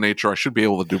mechanical in nature, I should be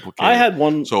able to duplicate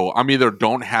it. So I'm either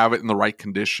don't have it in the right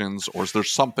conditions or is there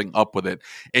something up with it?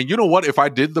 And you know what? If I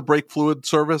did the brake fluid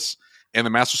service and the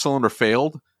master cylinder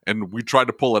failed, and we tried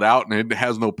to pull it out and it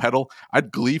has no pedal,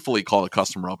 I'd gleefully call the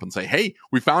customer up and say, "Hey,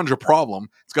 we found your problem.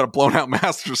 It's got a blown out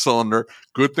master cylinder.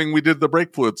 Good thing we did the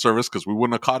brake fluid service because we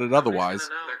wouldn't have caught it otherwise."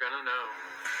 They're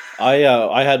gonna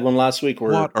know. I had one last week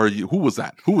where... What are you? Who was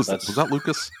that? Was that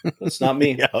Lucas? That's not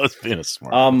me. Yeah, I was being a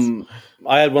smart.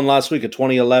 I had one last week, a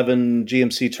 2011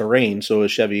 GMC Terrain, so a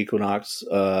Chevy Equinox.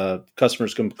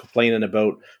 Customers complaining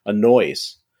about a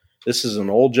noise. This is an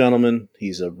old gentleman.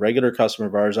 He's a regular customer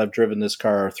of ours. I've driven this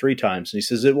car 3 times. And he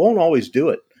says, it won't always do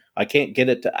it. I can't get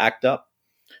it to act up.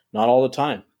 Not all the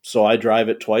time. So I drive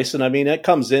it twice. And I mean, it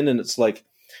comes in and it's like,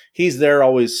 he's there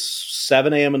always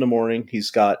 7 a.m. in the morning. He's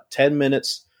got 10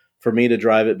 minutes for me to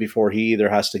drive it before he either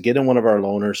has to get in one of our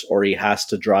loaners or he has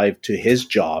to drive to his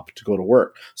job to go to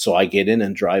work. So I get in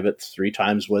and drive it 3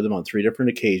 times with him on 3 different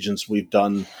occasions. We've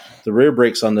done the rear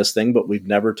brakes on this thing, but we've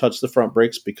never touched the front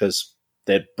brakes because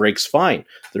that brake's fine.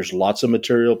 There's lots of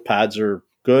material. Pads are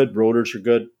good. Rotors are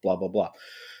good. Blah, blah, blah.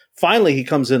 Finally, he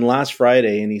comes in last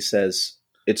Friday and he says,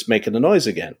 it's making a noise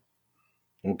again.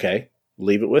 Okay,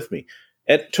 leave it with me.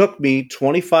 It took me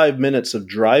 25 minutes of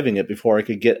driving it before I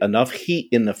could get enough heat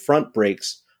in the front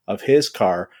brakes of his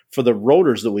car for the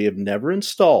rotors that we have never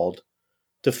installed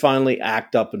to finally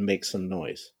act up and make some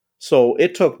noise. So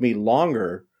it took me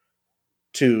longer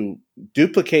to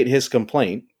duplicate his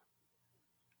complaint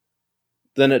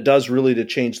than it does really to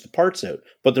change the parts out.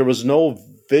 But there was no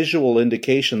visual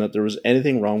indication that there was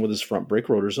anything wrong with his front brake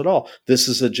rotors at all. This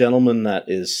is a gentleman that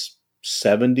is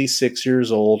 76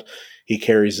 years old. He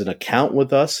carries an account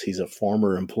with us. He's a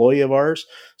former employee of ours.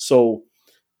 So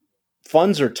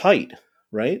funds are tight,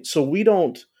 right? So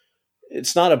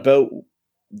it's not about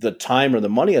the time or the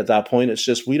money at that point. It's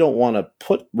just we don't want to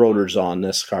put rotors on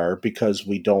this car because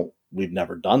we've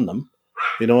never done them.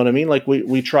 You know what I mean? Like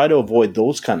we try to avoid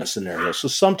those kind of scenarios. So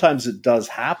sometimes it does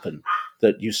happen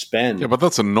that you spend. Yeah, but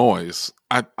that's a noise.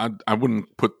 I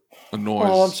wouldn't put a noise.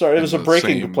 Oh, I'm sorry. It was a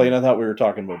braking complaint. I thought we were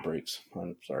talking about brakes.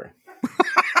 I'm sorry.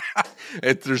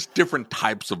 There's different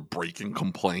types of braking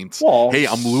complaints. Well, hey,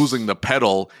 I'm losing the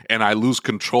pedal and I lose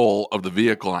control of the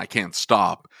vehicle and I can't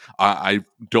stop. I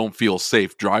don't feel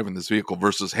safe driving this vehicle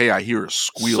versus, hey, I hear a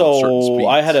squeal at certain speeds. So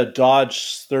I had a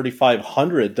Dodge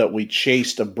 3500 that we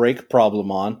chased a brake problem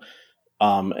on.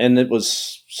 And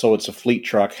it's a fleet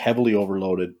truck, heavily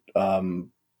overloaded.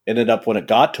 Ended up when it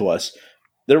got to us,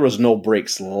 there was no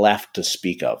brakes left to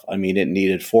speak of. I mean, it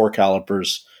needed 4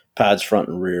 calipers, pads front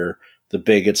and rear.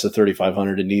 It's a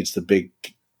 3500. It needs the big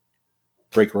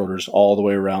brake rotors all the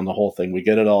way around the whole thing. We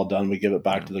get it all done. We give it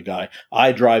back to the guy.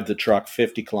 I drive the truck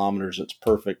 50 kilometers. It's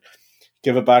perfect.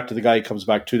 Give it back to the guy. He comes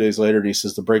back 2 days later and he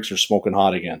says, the brakes are smoking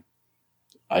hot again.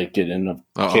 I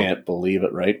can't believe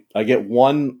it, right? I get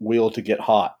one wheel to get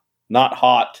hot. Not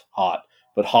hot,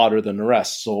 but hotter than the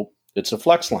rest. So it's a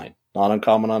flex line, not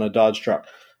uncommon on a Dodge truck.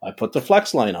 I put the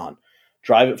flex line on,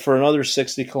 drive it for another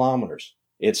 60 kilometers.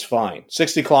 It's fine.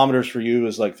 60 kilometers for you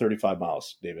is like 35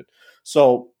 miles, David.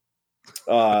 So,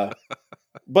 but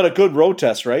a good road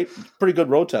test, right? Pretty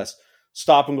good road test.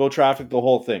 Stop and go traffic, the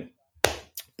whole thing.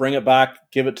 Bring it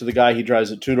back, give it to the guy. He drives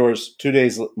it 2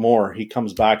 days more. He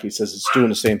comes back. He says, it's doing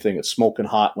the same thing. It's smoking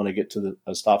hot when I get to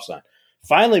the stop sign.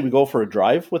 Finally, we go for a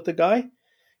drive with the guy.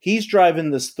 He's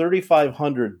driving this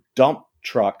 3500 dump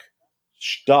truck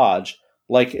Dodge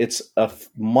like it's a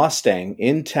Mustang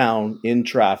in town in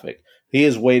traffic. He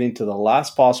is waiting to the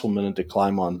last possible minute to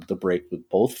climb on the brake with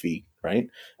both feet, right?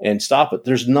 And stop it.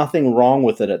 There's nothing wrong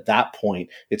with it at that point.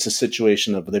 It's a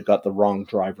situation of they've got the wrong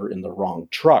driver in the wrong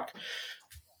truck.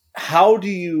 How do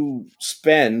you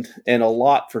spend and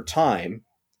allot for time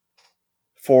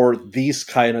for these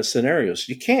kind of scenarios?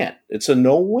 You can't. It's a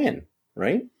no-win,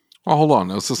 right? Oh, hold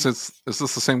on. Is this the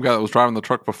same guy that was driving the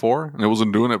truck before and it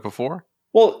wasn't doing it before?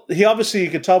 Well, you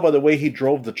could tell by the way he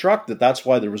drove the truck that's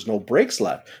why there was no brakes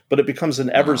left. But it becomes an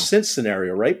ever since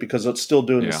scenario, right? Because it's still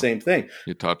doing the same thing.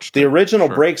 You touched the original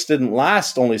brakes didn't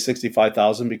last only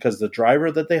 65,000 because the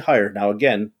driver that they hired. Now,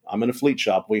 again, I'm in a fleet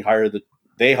shop. They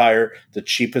hire the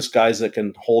cheapest guys that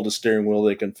can hold a steering wheel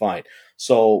they can find.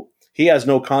 So he has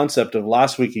no concept of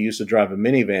last week he used to drive a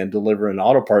minivan delivering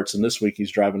auto parts, and this week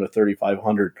he's driving a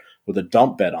 3500 with a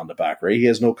dump bed on the back, right? He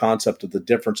has no concept of the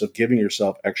difference of giving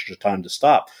yourself extra time to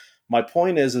stop. My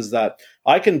point is that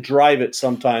I can drive it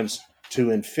sometimes to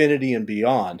infinity and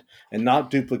beyond and not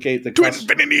duplicate the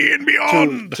infinity and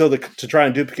beyond to try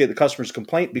and duplicate the customer's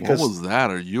complaint because what was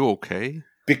that? Are you okay?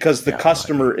 Because the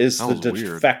customer is the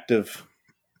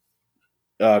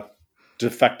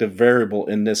defective variable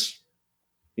in this,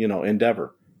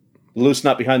 endeavor. Loose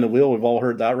nut behind the wheel. We've all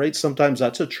heard that, right? Sometimes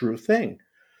that's a true thing.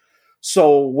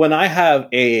 So when I have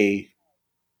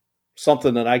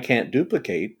something that I can't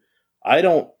duplicate, I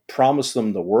don't promise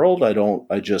them the world.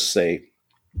 I just say,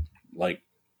 like,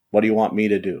 what do you want me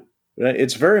to do?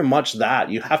 It's very much that.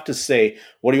 You have to say,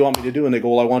 what do you want me to do? And they go,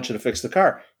 well, I want you to fix the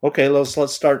car. Okay,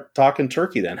 let's start talking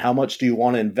turkey then. How much do you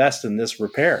want to invest in this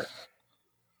repair?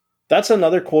 That's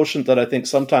another quotient that I think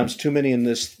sometimes too many in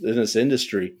this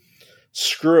industry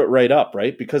screw it right up,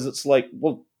 right? Because it's like,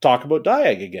 we'll talk about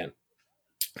Diag again.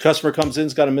 Customer comes in,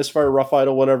 has got a misfire, rough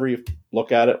idle, whatever. You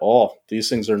look at it. Oh, these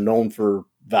things are known for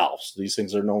valves. These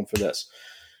things are known for this.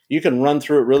 You can run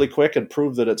through it really quick and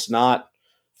prove that it's not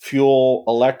fuel,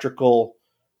 electrical,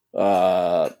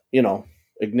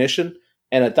 ignition.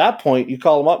 And at that point, you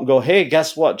call them up and go, hey,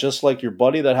 guess what? Just like your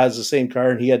buddy that has the same car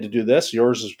and he had to do this,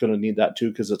 yours is going to need that too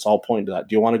because it's all pointing to that.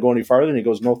 Do you want to go any farther? And he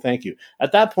goes, no, thank you.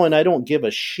 At that point, I don't give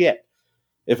a shit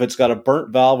if it's got a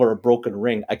burnt valve or a broken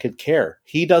ring. I could care.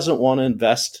 He doesn't want to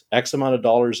invest X amount of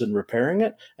dollars in repairing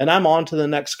it, and I'm on to the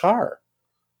next car.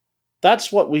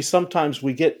 That's what we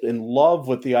get in love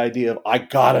with the idea of, I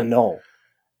gotta know.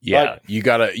 Yeah,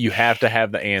 you have to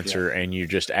have the answer, and you're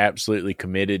just absolutely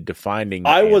committed to finding.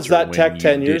 I was that tech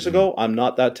 10 years ago. I'm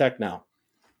not that tech now.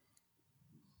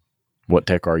 What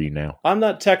tech are you now? I'm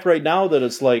that tech right now that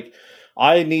it's like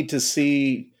I need to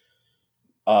see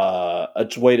a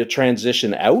way to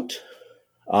transition out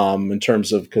in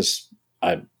terms of, because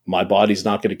my body's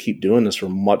not going to keep doing this for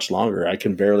much longer. I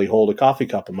can barely hold a coffee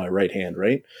cup in my right hand,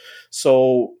 right?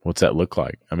 So what's that look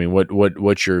like? I mean,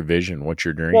 what's your vision? What's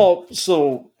your dream? Well,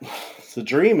 so the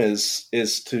dream is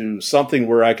to something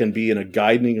where I can be in a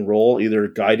guiding role, either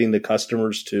guiding the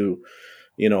customers to,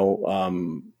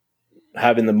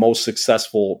 having the most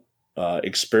successful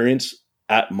experience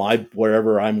at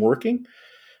wherever I'm working,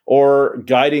 or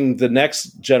guiding the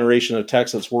next generation of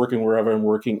techs that's working wherever I'm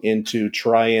working into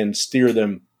try and steer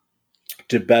them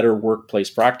to better workplace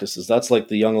practices. That's like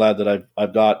the young lad that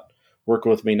I've got working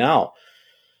with me now.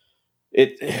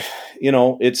 I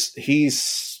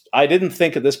didn't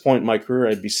think at this point in my career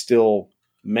I'd be still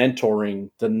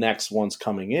mentoring the next ones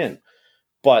coming in,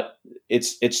 but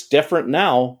it's different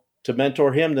now to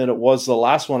mentor him than it was the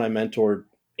last one I mentored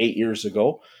 8 years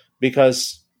ago,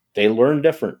 because they learn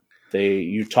different.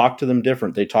 You talk to them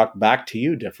different. They talk back to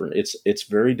you different. It's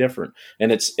very different.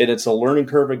 And it's a learning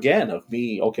curve again of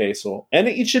me. Okay. So, and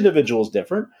each individual is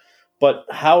different, but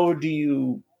how do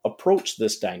you approach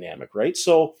this dynamic? Right.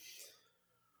 So,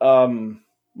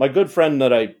 my good friend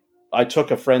that I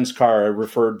took a friend's car, I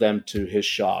referred them to his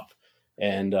shop.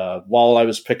 And, while I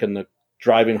was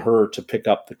driving her to pick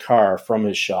up the car from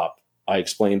his shop, I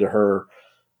explained to her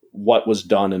what was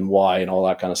done and why and all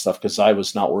that kind of stuff, because I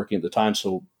was not working at the time.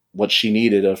 So what she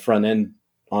needed, a front end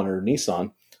on her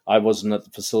Nissan, I wasn't at the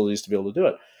facilities to be able to do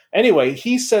it. Anyway,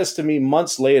 he says to me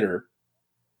months later,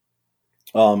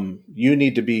 you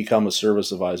need to become a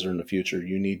service advisor in the future.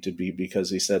 You need to be, because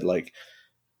he said, like,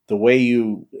 the way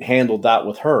you handled that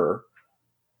with her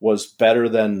was better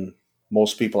than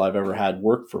most people I've ever had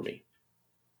work for me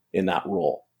in that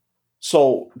role.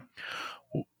 So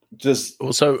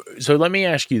so let me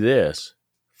ask you this: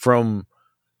 from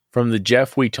the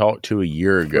Jeff we talked to a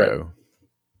year ago, right,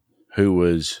 who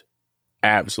was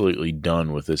absolutely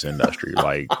done with this industry,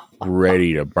 like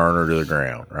ready to burn her to the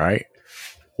ground, right?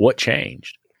 What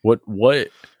changed? What?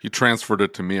 He transferred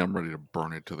it to me. I'm ready to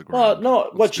burn it to the ground. Well, no.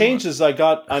 What changed is I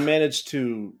managed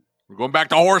to. We're going back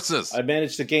to horses. I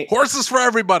managed to gain horses for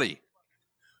everybody.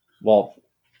 Well,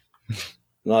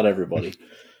 not everybody.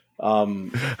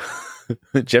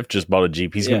 Jeff just bought a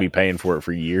Jeep. He's going to be paying for it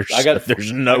for years.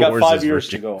 There's no. I got 5 years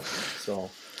to go. So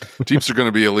Jeeps are going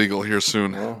to be illegal here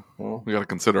soon. Well. We got to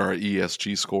consider our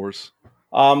ESG scores.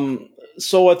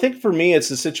 So I think for me,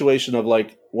 it's a situation of,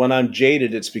 like, when I'm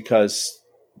jaded, it's because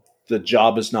the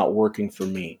job is not working for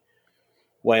me.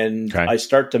 When I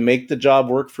start to make the job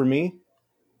work for me,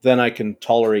 then I can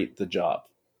tolerate the job.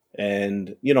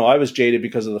 And, I was jaded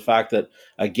because of the fact that,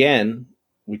 again,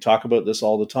 we talk about this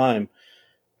all the time.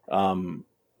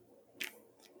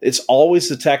 It's always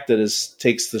the tech that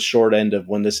takes the short end of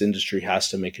when this industry has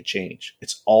to make a change.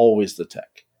 It's always the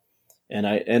tech.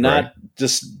 That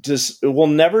just it will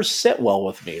never sit well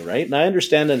with me, right? And I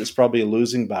understand that it's probably a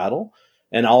losing battle.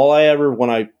 And all I ever, when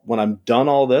I'm done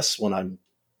all this, when I'm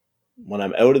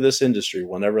out of this industry,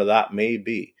 whenever that may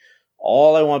be,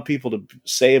 all I want people to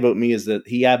say about me is that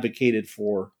he advocated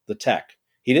for the tech.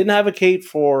 He didn't advocate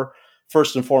for,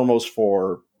 first and foremost,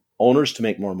 for owners to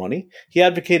make more money. He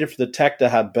advocated for the tech to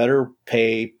have better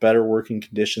pay, better working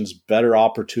conditions, better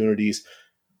opportunities,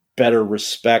 better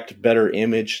respect, better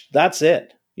image. That's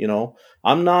it.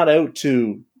 I'm not out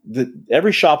to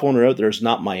every shop owner out there is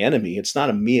not my enemy. It's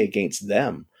not a me against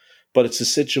them, but it's a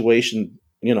situation,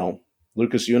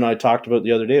 Lucas, you and I talked about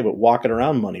the other day about walking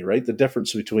around money, right? The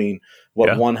difference between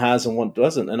what one has and what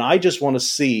doesn't. And I just want to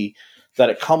see that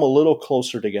it come a little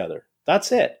closer together.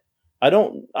 That's it. I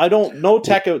don't know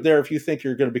tech out there. If you think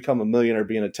you're going to become a millionaire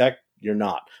being a tech, you're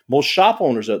not. Most shop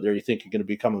owners out there, you think you're going to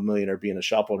become a millionaire being a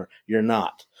shop owner, you're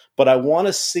not. But I want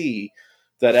to see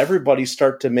that everybody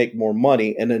start to make more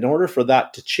money. And in order for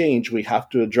that to change, we have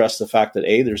to address the fact that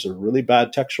there's a really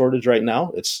bad tech shortage right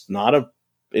now. It's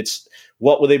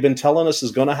what they've been telling us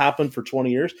is going to happen for 20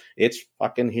 years. It's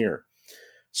fucking here.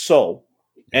 So,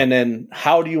 and then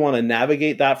how do you want to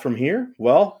navigate that from here?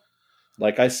 Well,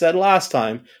 like I said last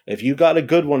time, if you got a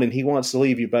good one and he wants to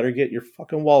leave, you better get your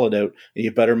fucking wallet out and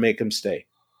you better make him stay.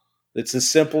 It's as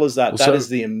simple as that. That is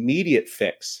the immediate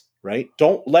fix, right?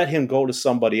 Don't let him go to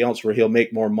somebody else where he'll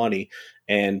make more money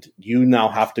and you now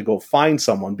have to go find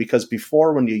someone, because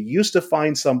before, when you used to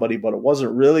find somebody but it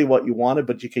wasn't really what you wanted,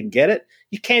 but you can get it,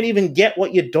 you can't even get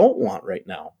what you don't want right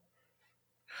now.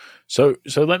 So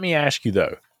let me ask you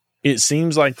though, it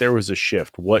seems like there was a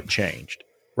shift. What changed,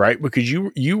 right? Because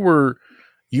you were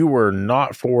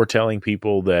not for telling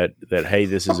people that hey,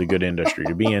 this is a good industry,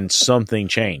 to be in something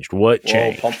changed. What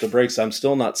changed? Pump the brakes. I'm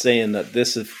still not saying that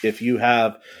this is, if you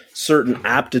have certain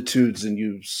aptitudes and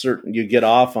you get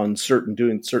off on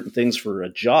doing certain things for a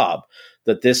job,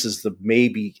 that this is the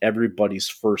maybe everybody's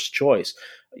first choice.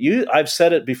 I've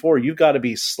said it before, you've got to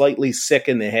be slightly sick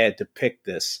in the head to pick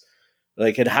this.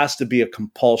 Like, it has to be a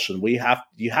compulsion. You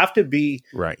have to be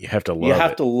right. You have to love it. You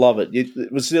have to love it.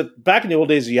 It was back in the old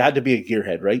days. You had to be a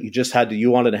gearhead, right? You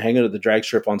wanted to hang out at the drag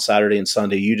strip on Saturday and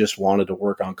Sunday. You just wanted to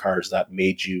work on cars that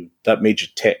made you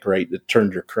tick, right? That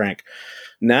turned your crank.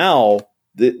 Now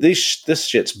this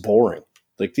shit's boring.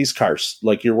 Like, these cars,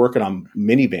 like, you're working on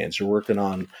minivans, you're working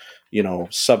on,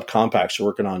 subcompacts, you're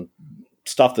working on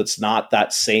stuff that's not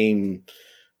that same,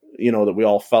 that we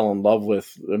all fell in love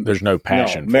with. There's no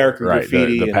passion. American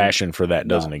Graffiti. The passion for that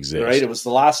doesn't exist. Right. It was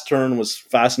the last turn was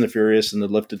Fast and the Furious and the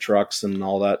lifted trucks and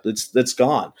all that. That's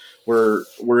gone.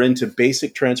 We're into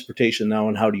basic transportation now,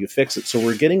 and how do you fix it? So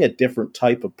we're getting a different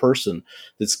type of person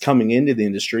that's coming into the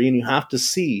industry, and you have to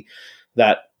see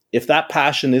that if that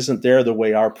passion isn't there the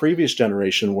way our previous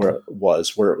generation where it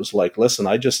was like, listen,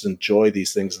 I just enjoy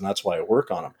these things and that's why I work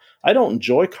on them. I don't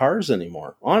enjoy cars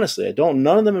anymore. Honestly, I don't.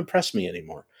 None of them impress me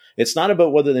anymore. It's not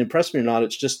about whether they impress me or not.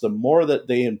 It's just the more that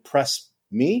they impress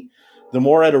me, the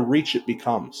more out of reach it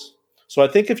becomes. So I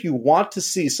think if you want to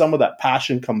see some of that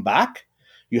passion come back,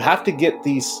 you have to get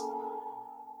these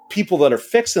people that are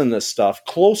fixing this stuff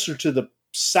closer to the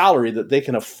salary that they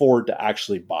can afford to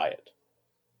actually buy it.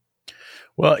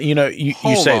 Well, you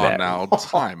say that. Now,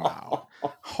 time out.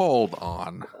 Hold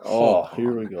on.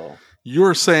 Here we go.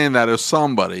 You're saying that if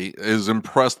somebody is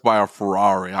impressed by a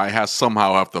Ferrari, I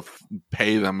somehow have to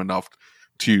pay them enough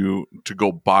to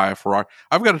go buy a Ferrari.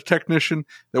 I've got a technician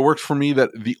that works for me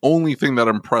that the only thing that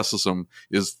impresses him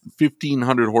is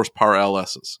 1,500 horsepower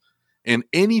LSs. And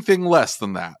anything less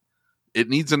than that, it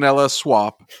needs an LS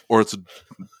swap or it's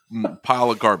a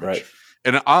pile of garbage. Right.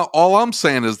 And all I'm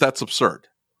saying is that's absurd.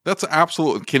 That's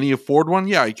absolutely. Can he afford one?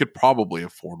 Yeah, he could probably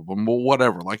afford one. Well,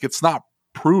 whatever. Like, it's not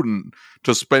prudent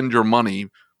to spend your money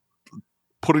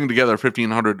putting together a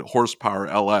 1,500 horsepower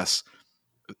LS.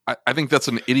 I think that's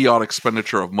an idiotic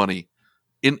expenditure of money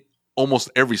in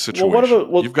almost every situation.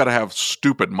 You've got to have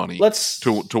stupid money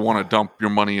to want to dump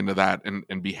your money into that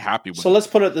and be happy with it. So let's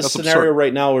put it this scenario absurd.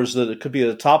 Right now is that it could be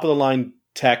the top of the line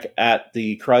tech at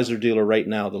the Chrysler dealer right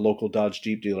now, the local Dodge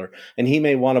Jeep dealer, and he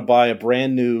may want to buy a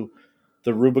brand new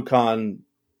the Rubicon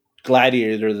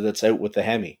Gladiator that's out with the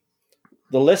Hemi.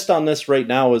 The list on this right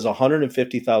now is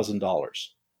 $150,000,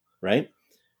 right?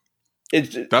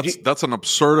 That's an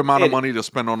absurd amount of money to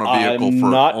spend on a vehicle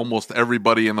for almost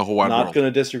everybody in the whole wide world. Not going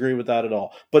to disagree with that at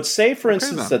all. But say, for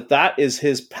instance, that is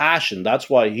his passion. That's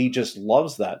why he just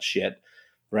loves that shit,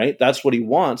 right? That's what he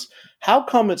wants. How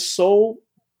come it's so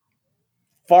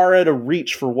far out of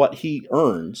reach for what he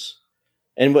earns?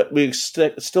 And we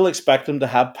still expect them to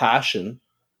have passion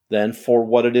then for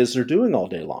what it is they're doing all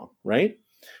day long, right?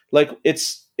 Like,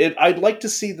 I'd like to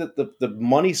see that the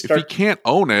money start. If he can't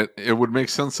own it, it would make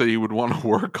sense that he would want to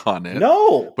work on it.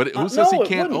 No, but who says he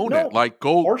can't own it? Like,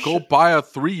 go buy a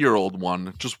 3-year-old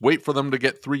one. Just wait for them to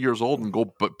get 3 years old and go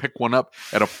pick one up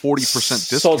at a 40%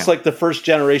 discount. So it's like the first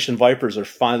generation Vipers are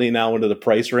finally now into the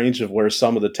price range of where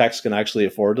some of the techs can actually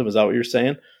afford them. Is that what you're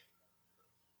saying?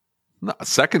 No,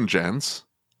 second gens,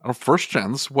 first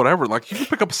gens, whatever. Like, you can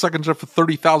pick up a second gen for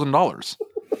 $30,000.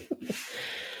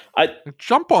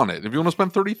 Jump on it. If you want to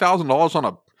spend $30,000 on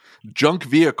a junk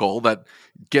vehicle that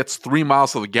gets 3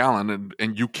 miles to the gallon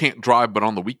and you can't drive but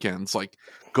on the weekends, like,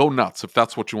 go nuts if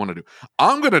that's what you want to do.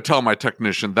 I'm going to tell my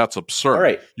technician that's absurd. All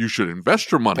right. You should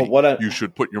invest your money. You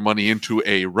should put your money into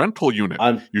a rental unit.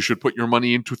 You should put your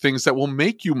money into things that will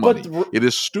make you money. It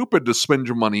is stupid to spend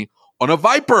your money on a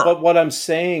Viper. But what I'm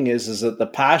saying is that the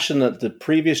passion that the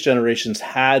previous generations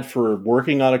had for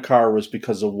working on a car was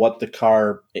because of what the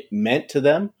car meant to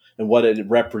them and what it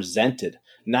represented.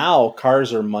 Now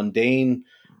cars are mundane.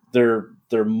 They're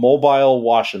mobile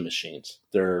washing machines.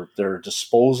 They're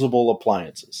disposable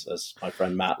appliances, as my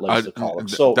friend Matt likes to call them.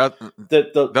 So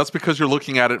that's because you're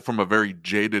looking at it from a very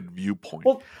jaded viewpoint.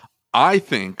 Well, I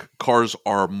think cars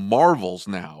are marvels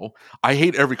now. I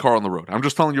hate every car on the road. I'm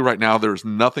just telling you right now, there's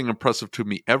nothing impressive to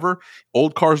me ever.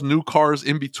 Old cars, new cars,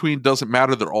 in between, doesn't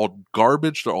matter. They're all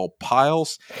garbage. They're all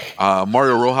piles.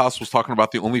 Mario Rojas was talking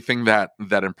about the only thing that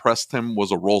impressed him was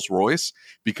a Rolls Royce,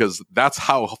 because that's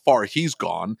how far he's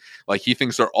gone. Like, he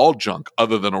thinks they're all junk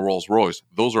other than a Rolls Royce.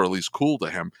 Those are at least cool to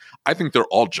him. I think they're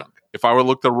all junk. If I were to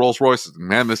look at a Rolls Royce,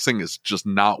 man, this thing is just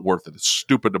not worth it. It's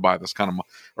stupid to buy this kind of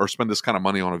or spend this kind of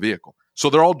money on a vehicle. So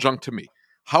they're all junk to me.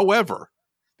 However,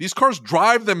 these cars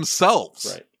drive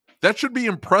themselves. Right. That should be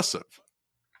impressive.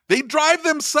 They drive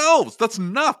themselves. That's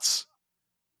nuts.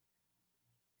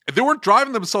 They weren't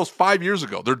driving themselves 5 years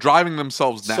ago. They're driving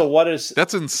themselves now. So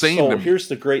that's insane so to me. Here's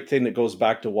the great thing that goes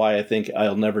back to why I think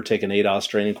I'll never take an ADAS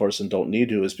training course and don't need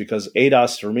to, is because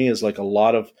ADAS for me is like a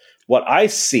lot of what I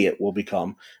see it will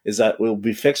become is that it will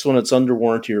be fixed when it's under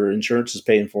warranty or insurance is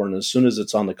paying for it. And as soon as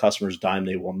it's on the customer's dime,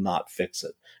 they will not fix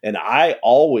it. And I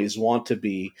always want to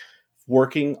be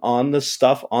working on the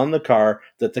stuff on the car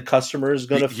that the customer is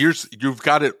going to. You've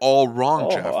got it all wrong,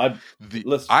 Jeff.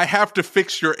 I have to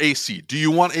fix your AC. Do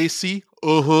you want AC?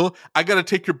 I got to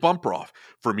take your bumper off.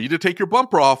 For me to take your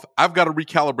bumper off, I've got to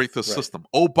recalibrate the system.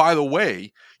 Oh, by the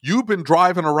way, you've been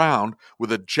driving around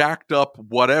with a jacked up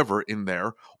whatever in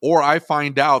there, or I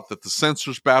find out that the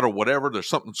sensor's bad or whatever, there's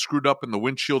something screwed up in the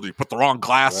windshield, you put the wrong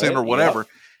glass in or whatever.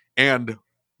 And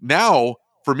now,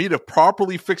 for me to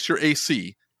properly fix your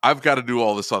AC, I've got to do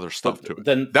all this other stuff to it.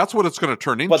 Then that's what it's going to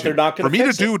turn into. But they're not going to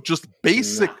fix it. For me to do just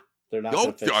basic. They're not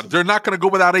going to fix it. They're not going to go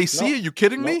without AC. Are you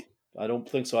kidding me? I don't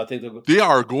think so. I think they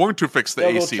are going to fix the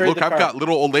AC. Look, I've got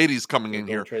little old ladies coming in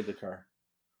here. Trade the car.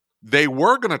 They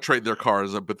were going to trade their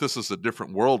cars, but this is a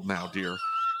different world now, dear.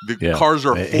 The cars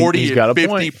are 40 and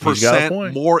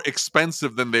 50% more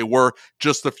expensive than they were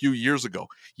just a few years ago.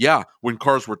 Yeah, when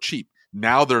cars were cheap.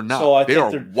 Now they're not. So they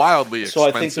are wildly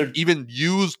expensive. Even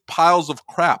used piles of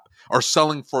crap are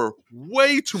selling for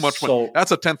way too much money.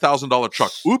 That's a $10,000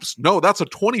 truck. Oops, no, that's a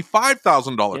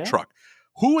 $25,000 truck.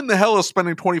 Who in the hell is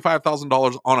spending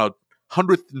 $25,000 on a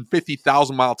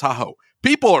 150,000 mile Tahoe?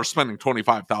 People are spending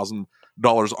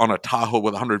 $25,000 on a Tahoe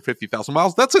with 150,000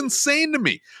 miles. That's insane to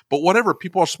me. But whatever,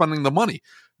 people are spending the money.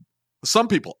 Some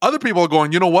people, other people are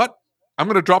going, you know what? I'm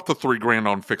going to drop the $3,000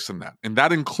 on fixing that. And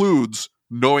that includes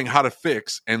knowing how to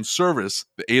fix and service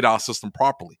the ADAS system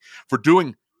properly. For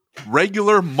doing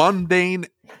regular, mundane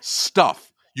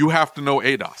stuff, you have to know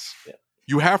ADAS. Yeah.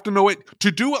 You have to know it.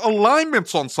 To do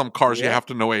alignments on some cars, you have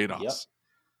to know ADAS. Yep.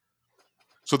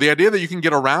 So the idea that you can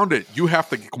get around it, you have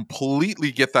to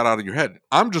completely get that out of your head.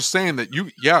 I'm just saying that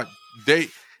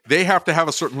they have to have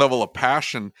a certain level of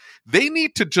passion. They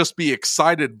need to just be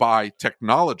excited by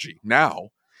technology now.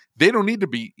 They don't need to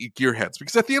be gearheads,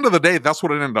 because at the end of the day, that's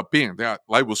what it ended up being.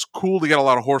 It was cool to get a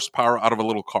lot of horsepower out of a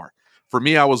little car. For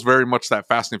me, I was very much that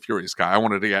Fast and Furious guy. I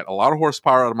wanted to get a lot of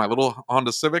horsepower out of my little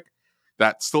Honda Civic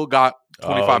that still got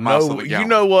 25 miles to the gallon. You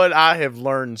know what? I have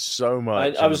learned so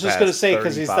much. I was just going to say,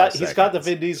 because he's got the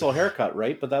Vin Diesel haircut,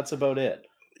 right? But that's about it.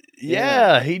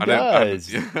 Yeah, he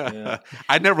does.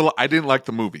 I didn't like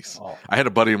the movies. Oh. I had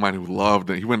a buddy of mine who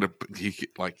loved it. He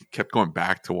kept going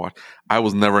back to watch. I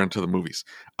was never into the movies.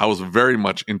 I was very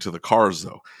much into the cars,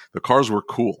 though. The cars were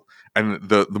cool. And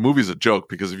the movie's a joke,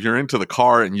 because if you're into the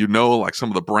car and you know like some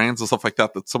of the brands and stuff like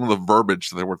that some of the verbiage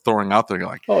that they were throwing out there, you're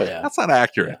like, oh yeah, that's not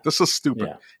accurate. Yeah. This is stupid.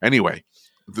 Yeah. Anyway,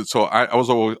 so I was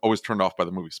always turned off by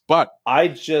the movies. But I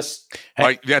just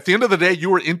at the end of the day, you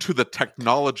were into the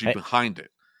technology behind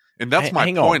it. And that's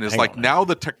my point is now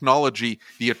the technology,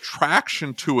 the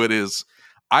attraction to it is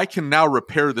I can now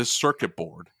repair this circuit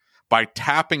board by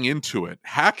tapping into it,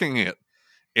 hacking it,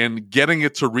 and getting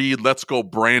it to read "Let's Go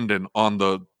Brandon" on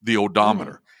the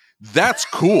odometer. That's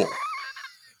cool.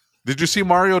 Did you see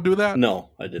Mario do that?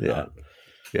 No, I did not.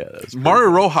 Yeah, Mario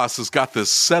Rojas has got this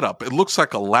setup. It looks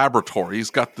like a laboratory. He's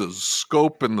got the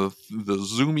scope and the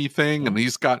zoomy thing, and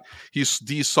he's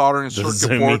desoldering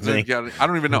circuit boards. I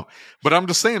don't even know, but I'm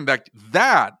just saying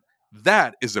that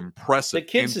is impressive.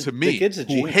 To me,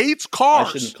 who hates cars,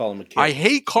 I shouldn't call him a kid. I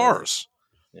hate cars.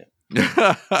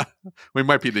 Yeah. We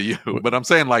might be to you, but I'm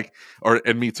saying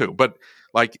and me too. But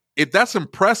that's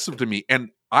impressive to me, and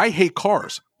I hate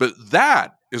cars, but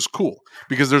that is cool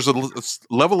because there's a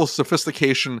level of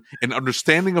sophistication and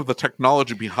understanding of the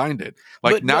technology behind it.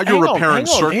 Now you're repairing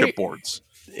circuit boards.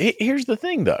 Here's the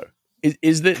thing, though,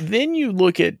 is that then you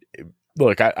look at.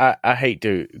 Look, I hate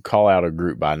to call out a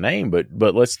group by name, but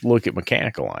let's look at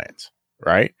Mechanic Alliance,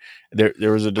 right?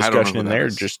 There was a discussion in there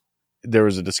There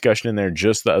was a discussion in there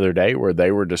just the other day where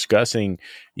they were discussing,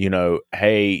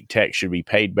 hey, tech should be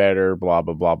paid better, blah,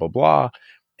 blah, blah, blah, blah.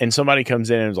 And somebody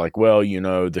comes in and is like, well,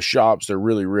 the shops, they're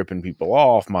really ripping people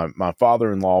off. My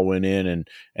father-in-law went in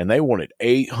and they wanted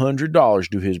 $800 to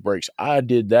do his brakes. I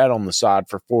did that on the side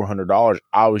for $400.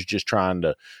 I was just trying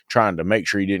to make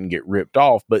sure he didn't get ripped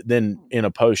off. But then in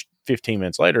a post 15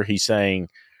 minutes later, he's saying,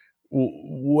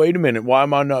 wait a minute, why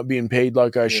am I not being paid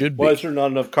like I should be? Why is there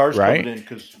not enough cars coming in?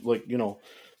 Because,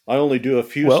 I only do a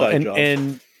few side jobs.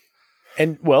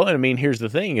 And I mean, here's the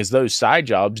thing, is those side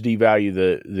jobs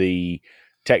devalue the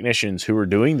technicians who are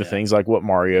doing the things like what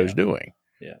Mario's doing.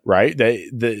 Yeah. Right.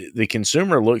 The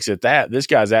consumer looks at that. This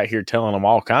guy's out here telling them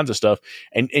all kinds of stuff.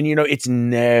 And it's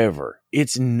never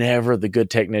the good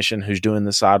technician who's doing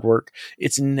the side work.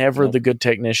 It's never the good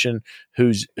technician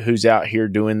who's out here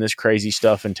doing this crazy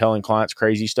stuff and telling clients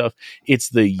crazy stuff. It's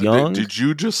the young. Did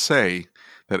you just say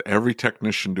that every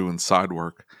technician doing side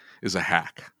work is a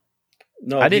hack?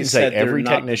 No, I didn't say every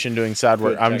technician doing side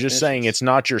work. I'm just saying it's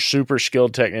not your super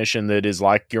skilled technician that is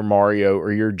like your Mario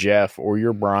or your Jeff or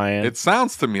your Brian. It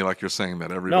sounds to me like you're saying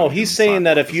that everybody. No, he's saying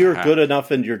that if you're good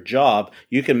enough in your job,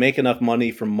 you can make enough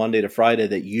money from Monday to Friday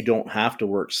that you don't have to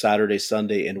work Saturday,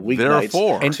 Sunday, and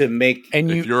weeknights to make. And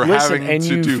if you're having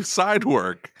to do side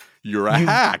work, you're a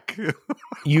hack. And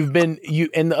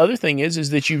the other thing is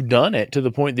that you've done it to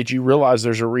the point that you realize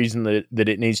there's a reason that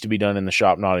it needs to be done in the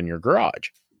shop, not in your garage.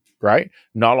 Right?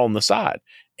 Not on the side.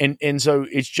 And so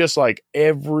it's just like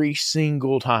every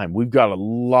single time we've got a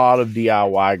lot of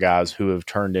DIY guys who have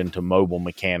turned into mobile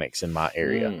mechanics in my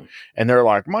area. And they're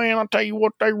like, man, I'll tell you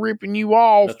what, they ripping you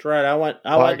off. That's right. I went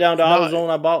down to AutoZone.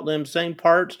 I bought them same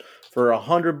parts for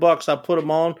 $100. I put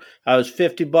them on. I was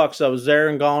 $50. I was there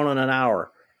and gone in an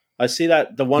hour. I see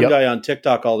that the one guy on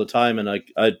TikTok all the time. And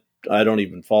I don't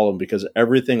even follow him because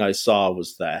everything I saw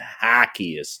was the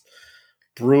hackiest,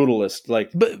 brutalist,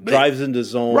 but drives into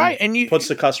zone, right, and puts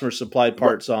the customer supplied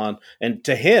parts on, and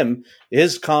to him,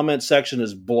 his comment section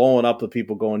is blowing up with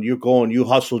people going, you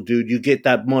hustle, dude, you get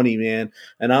that money, man.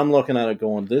 And I'm looking at it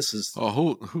going, this is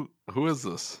who is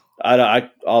this?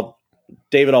 I'll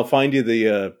David, I'll find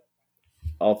you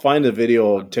I'll find the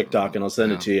video on TikTok and I'll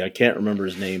send it to you. I can't remember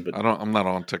his name, but I'm not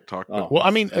on TikTok. Well,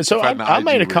 I mean, so I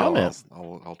made a comment.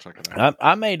 I'll check it out.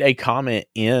 I made a comment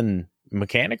in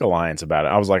Mechanic Alliance about it.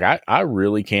 I was like, I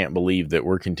really can't believe that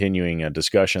we're continuing a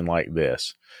discussion like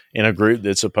this in a group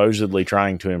that's supposedly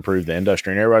trying to improve the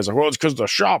industry. And everybody's like, well, it's because the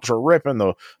shops are ripping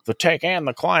the tech and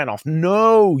the client off.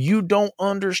 No, you don't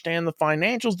understand the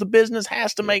financials. The business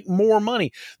has to make more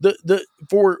money.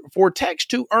 For techs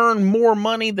to earn more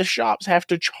money, the shops have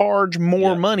to charge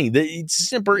more money.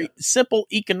 It's simple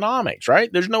economics, right?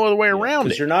 There's no other way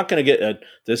around it. You're not going to get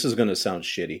this is going to sound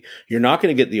shitty. You're not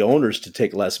going to get the owners to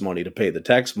take less money to pay the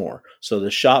techs more. So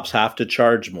the shops have to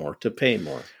charge more to pay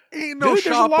more. Ain't no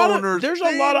shop owners. There's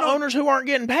a lot of owners who aren't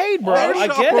getting paid, bro.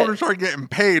 Shop owners aren't getting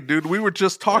paid, dude. We were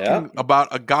just talking about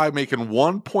a guy making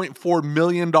 $1.4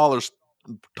 million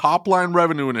top line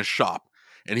revenue in his shop,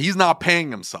 and he's not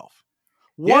paying himself.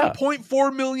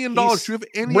 $1.4 million. Do you have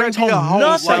any idea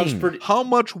how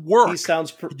much work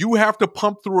you have to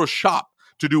pump through a shop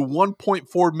to do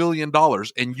 $1.4 million,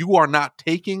 and you are not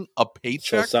taking a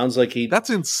paycheck? So it sounds like that's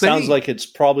insane. Sounds like it's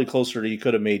probably closer to he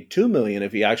could have made $2 million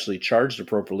if he actually charged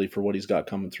appropriately for what he's got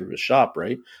coming through his shop,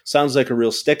 right? Sounds like a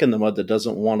real stick in the mud that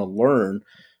doesn't want to learn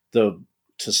to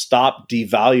stop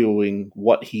devaluing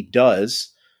what he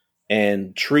does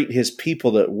and treat his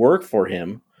people that work for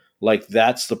him like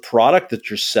that's the product that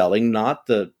you're selling, not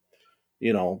the,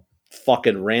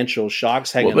 fucking Rancho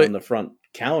shocks hanging on the front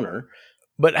counter.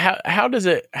 But how does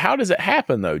it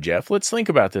happen though, Jeff? Let's think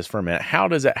about this for a minute. How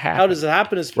does it happen? How does it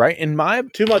happen? Is right in my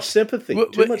too much sympathy.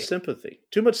 Too much sympathy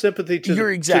to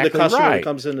the customer who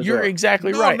comes in the door. You're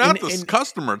exactly right. Not the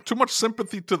customer. Too much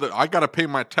sympathy to I got to pay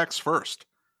my techs first.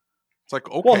 It's like,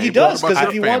 okay. Well, he does,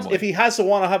 because if he has to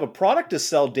want to have a product to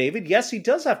sell, David, yes, he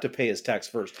does have to pay his techs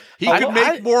first. He could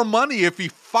make more money if he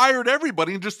fired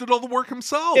everybody and just did all the work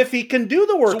himself. If he can do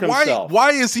the work himself. Why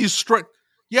is he straight?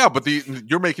 Yeah, but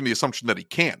you're making the assumption that he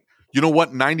can't. You know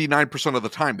what? 99% of the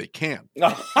time they can.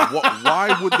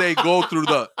 Why would they go through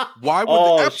why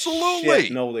would they? Absolutely.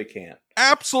 Shit. No, they can't.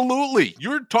 Absolutely.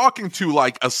 You're talking to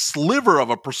like a sliver of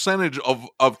a percentage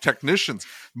of technicians.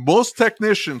 Most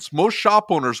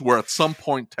shop owners were at some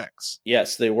point techs.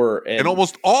 Yes, they were. And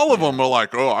almost all of them are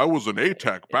like, oh, I was an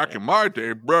A-tech back in my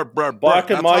day. That's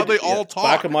how they all talk.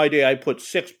 Back in my day, I put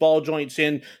 6 ball joints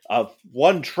in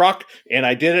one truck, and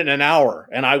I did it in an hour,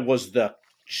 and I was the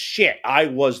shit. I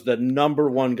was the number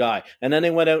one guy. And then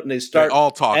they went out and they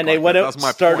all talk. And they went out and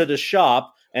started a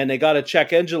shop. And they got a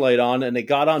check engine light on, and they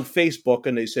got on Facebook,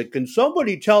 and they said, can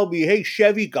somebody tell me, hey,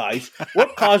 Chevy guys,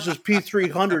 what causes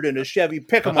P300 in a Chevy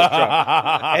pick-em-up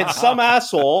truck? And some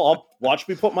asshole, watch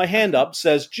me put my hand up,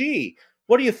 says, gee,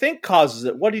 what do you think causes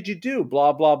it? What did you do?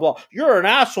 Blah, blah, blah. You're an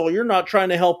asshole. You're not trying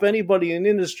to help anybody in the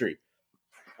industry.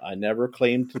 I never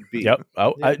claimed to be. Yep.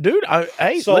 Oh, dude.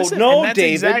 So listen, no,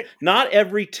 David, not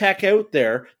every tech out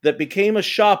there that became a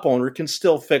shop owner can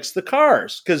still fix the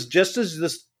cars. Because just as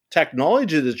this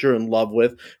technology that you're in love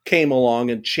with came along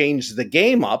and changed the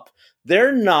game up,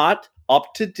 they're not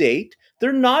up to date.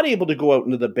 They're not able to go out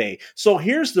into the bay. So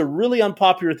here's the really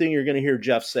unpopular thing you're going to hear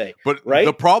Jeff say. But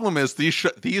the problem is these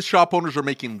shop owners are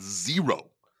making zero.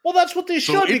 Well, that's what they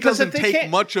should, So it because doesn't take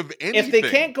much of anything. If they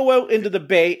can't go out into the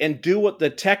bay and do what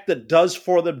the tech that does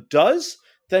for them does,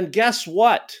 then guess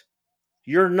what?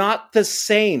 You're not the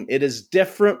same. It is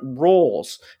different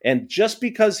roles. And just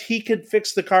because he can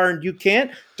fix the car and you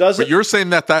can't, doesn't... But you're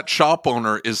saying that shop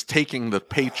owner is taking the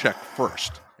paycheck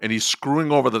first, and he's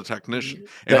screwing over the technician.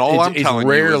 And I'm telling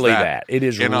you is that. It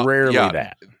is rarely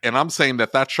that. And I'm saying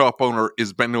that shop owner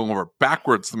is bending over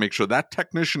backwards to make sure that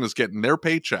technician is getting their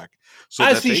paycheck. So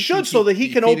As he should, so that he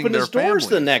can open his doors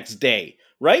the next day,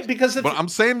 right? But I'm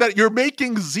saying that you're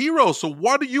making zero. So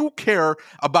what do you care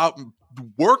about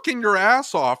working your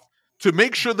ass off to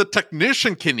make sure the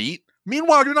technician can eat?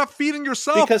 Meanwhile, you're not feeding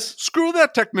yourself. Because screw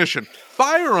that technician.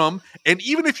 Fire him. And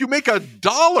even if you make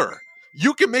 $1,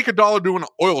 you can make $1 doing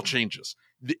oil changes.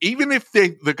 Even if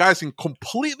the guy's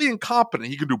completely incompetent,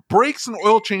 he can do brakes and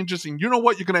oil changes. And you know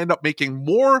what? You're going to end up making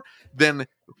more than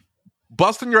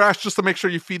busting your ass just to make sure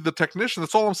you feed the technician.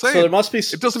 That's all I'm saying. So there must be.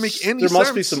 It doesn't make any sense. There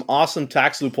must be some awesome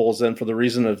tax loopholes then, for the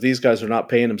reason of these guys are not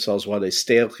paying themselves while they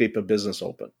still keep a business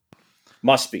open.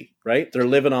 Must be, right? They're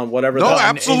living on whatever. No,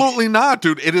 absolutely not,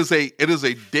 dude. It is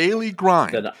a daily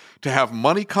grind to have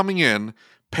money coming in,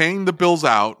 paying the bills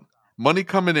out, money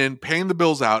coming in, paying the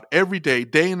bills out every day,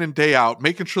 day in and day out,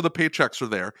 making sure the paychecks are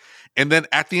there. And then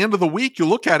at the end of the week, you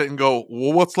look at it and go,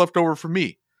 well, what's left over for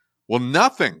me? Well,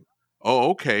 nothing.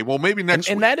 Oh, okay. Well, maybe next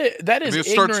week. And that is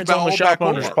ignorance on the shop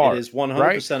owner's part. It is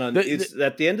 100% on. It's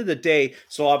at the end of the day.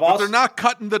 So but they're not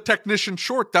cutting the technician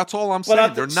short. That's all I'm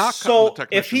saying. They're not cutting the technician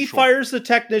short. If he fires the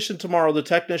technician tomorrow, the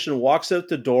technician walks out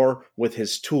the door with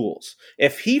his tools.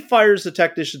 If he fires the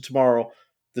technician tomorrow,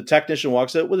 the technician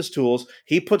walks out with his tools.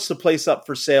 He puts the place up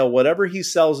for sale. Whatever he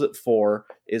sells it for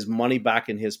is money back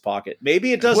in his pocket.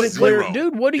 Maybe it doesn't clear.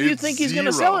 Dude, what do you think he's going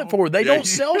to sell it for? They don't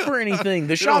sell for anything.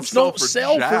 The shops don't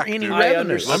sell for any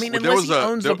revenue. I mean, unless he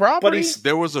owns the property.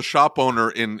 There was a shop owner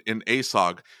in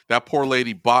ASOG. That poor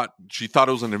lady she thought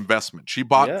it was an investment. She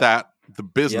bought the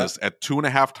business at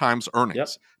 2.5 times earnings. Yep.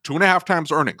 2.5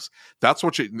 times earnings. That's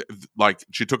what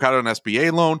she took out an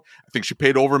SBA loan. I think she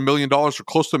paid over $1 million or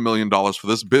close to $1 million for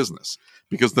this business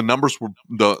because the numbers were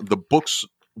the books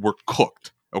were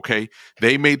cooked. Okay.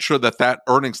 They made sure that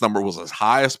earnings number was as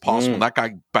high as possible. And that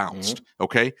guy bounced.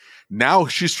 Okay. Now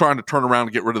she's trying to turn around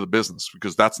and get rid of the business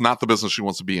because that's not the business she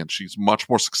wants to be in. She's much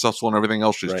more successful in everything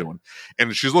else she's doing.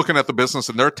 And she's looking at the business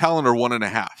and they're telling her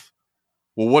 1.5.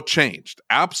 Well, what changed?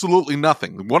 Absolutely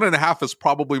nothing. 1.5 is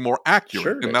probably more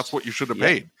accurate, and that's what you should have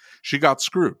paid. She got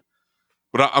screwed.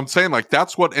 But I'm saying, like,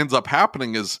 that's what ends up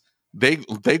happening is they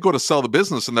go to sell the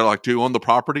business, and they're like, do you own the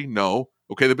property? No.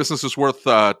 Okay, the business is worth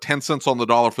 10 cents on the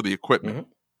dollar for the equipment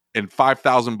and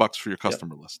 $5,000 for your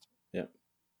customer list. Yeah.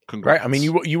 Congrats. Right. I mean,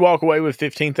 you walk away with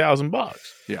 $15,000.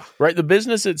 Yeah. Right. The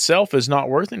business itself is not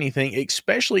worth anything,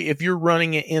 especially if you're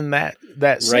running it in that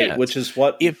sense. Right. Which is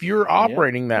what if you're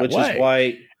operating that which way. Is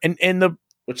why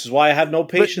which is why I have no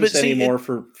patience anymore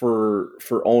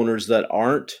for owners that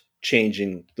aren't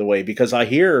changing the way, because I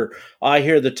hear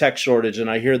the tech shortage and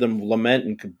I hear them lament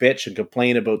and bitch and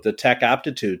complain about the tech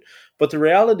aptitude. But the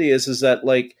reality is that,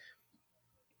 like,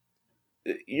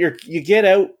 you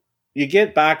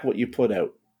get back what you put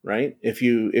out. Right? If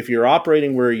you're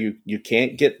operating where you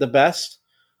can't get the best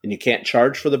and you can't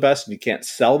charge for the best and you can't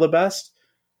sell the best,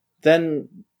 then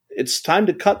it's time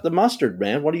to cut the mustard,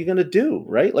 man. What are you going to do?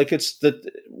 Right? Like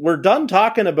we're done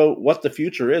talking about what the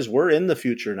future is. We're in the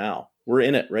future now. We're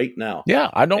in it right now.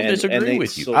 Yeah, I don't disagree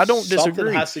with you. I don't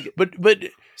disagree.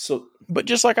 But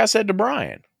just like I said to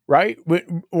Brian, right?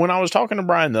 When I was talking to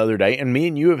Brian the other day, and me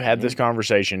and you have had this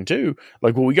conversation too,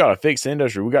 like, well, we got to fix the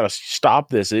industry. We got to stop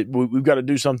this. We've got to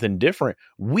do something different.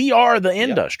 We are the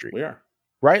industry. We are.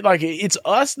 Right? Like, it's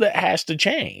us that has to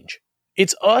change.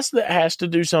 It's us that has to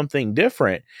do something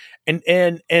different. And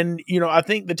I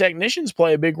think the technicians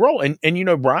play a big role. And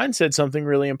Brian said something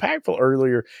really impactful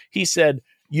earlier. He said,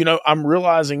 I'm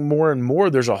realizing more and more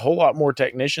there's a whole lot more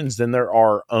technicians than there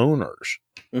are owners.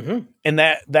 Mm-hmm. And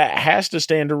that has to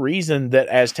stand to reason that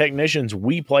as technicians,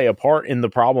 we play a part in the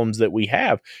problems that we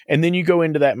have. And then you go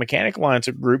into that mechanic alliance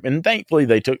group, and thankfully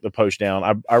they took the post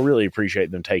down. I really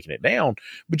appreciate them taking it down.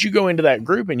 But you go into that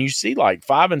group and you see like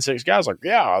 5 and 6 guys like,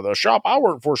 yeah, the shop I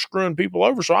work for is screwing people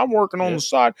over, so I'm working on the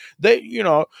side. They,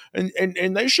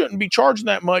 and they shouldn't be charging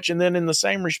that much. And then in the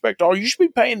same respect, you should be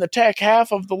paying the tech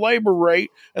half of the labor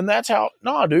rate. And that's how,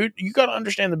 dude, you got to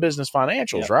understand the business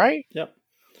financials, right? Yep.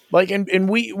 Like, and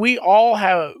we all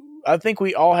have, I think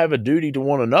we all have a duty to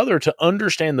one another to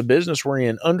understand the business we're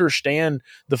in, understand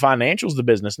the financials of the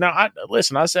business. Now,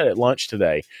 I said at lunch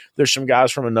today, there's some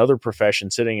guys from another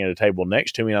profession sitting at a table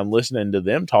next to me, and I'm listening to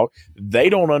them talk. They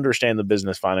don't understand the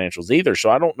business financials either. So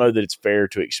I don't know that it's fair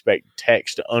to expect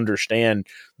techs to understand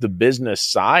the business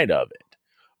side of it.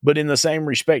 But in the same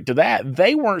respect to that,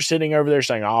 they weren't sitting over there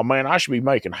saying, oh man, I should be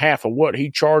making half of what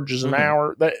he charges an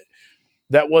hour.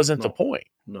 That wasn't the point.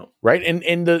 No. Right.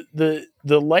 And the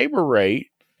labor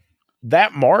rate,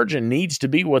 that margin needs to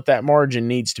be what that margin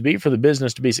needs to be for the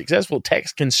business to be successful.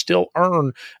 Techs can still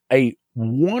earn a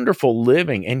wonderful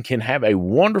living and can have a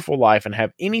wonderful life and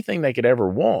have anything they could ever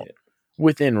want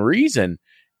within reason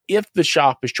if the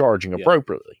shop is charging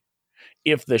appropriately.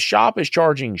 If the shop is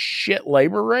charging shit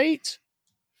labor rates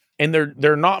and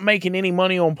they're not making any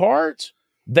money on parts,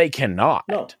 they cannot.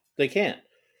 No, they can't.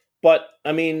 But,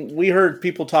 I mean, we heard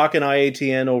people talking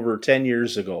IATN over 10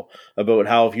 years ago about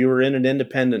how if you were in an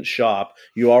independent shop,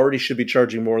 you already should be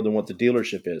charging more than what the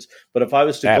dealership is. But if I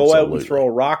was to go out and throw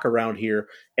a rock around here,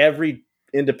 every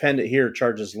independent here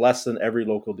charges less than every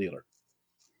local dealer.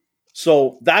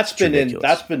 So that's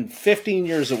been 15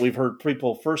 years that we've heard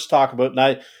people first talk about. And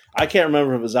I can't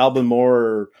remember if it was Alvin Moore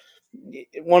or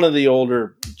one of the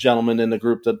older gentlemen in the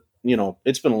group that, you know,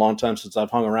 it's been a long time since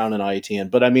I've hung around in IATN,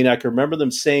 but I mean, I can remember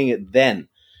them saying it then,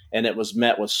 and it was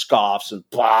met with scoffs and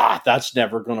blah, that's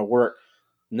never going to work.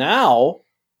 Now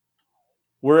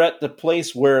we're at the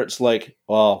place where it's like,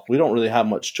 well, we don't really have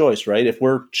much choice, right? If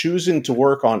we're choosing to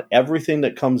work on everything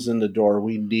that comes in the door,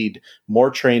 we need more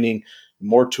training,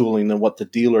 more tooling than what the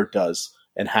dealer does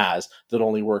and has that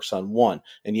only works on one.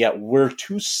 And yet we're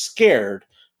too scared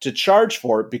to charge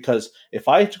for it, because if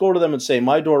I go to them and say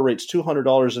my door rate's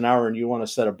 $200 an hour and you want a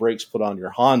set of brakes put on your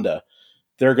Honda,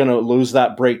 they're going to lose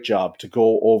that brake job to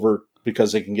go over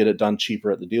because they can get it done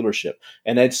cheaper at the dealership.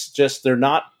 And it's just,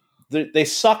 they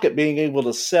suck at being able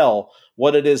to sell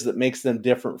what it is that makes them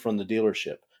different from the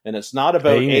dealership. And it's not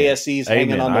about ASEs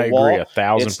hanging on the wall. I agree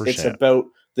 1,000%. It's about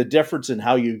the difference in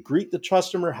how you greet the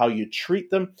customer, how you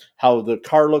treat them, how the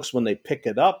car looks when they pick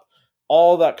it up,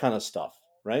 all that kind of stuff.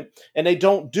 Right. And they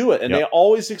don't do it. And they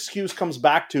always excuse comes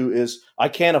back to is I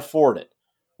can't afford it.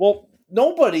 Well,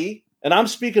 nobody, and I'm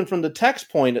speaking from the tech's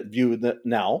point of view that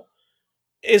now,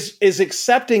 is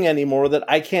accepting anymore that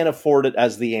I can't afford it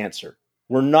as the answer.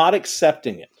 We're not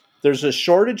accepting it. There's a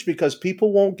shortage because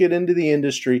people won't get into the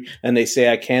industry and they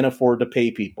say, I can't afford to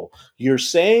pay people. You're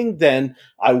saying then,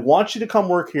 I want you to come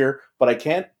work here, but I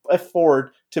can't afford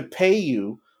to pay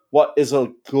you what is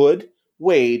a good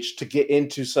wage to get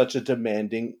into such a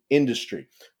demanding industry.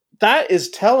 That is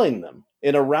telling them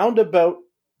in a roundabout,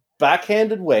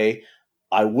 backhanded way,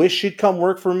 I wish you'd come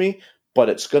work for me, but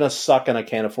it's going to suck and I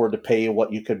can't afford to pay you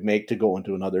what you could make to go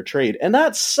into another trade. And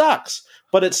that sucks.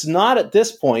 But it's not at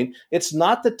this point. It's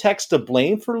not the techs to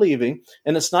blame for leaving,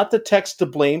 and it's not the techs to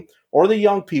blame or the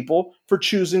young people for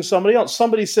choosing somebody else.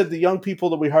 Somebody said the young people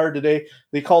that we hired today,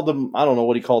 they called them, I don't know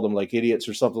what he called them, like idiots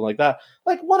or something like that.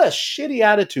 Like, what a shitty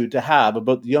attitude to have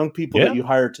about the young people that you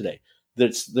hired today. They're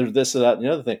this or that and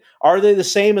the other thing. Are they the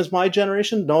same as my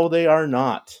generation? No, they are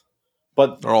not.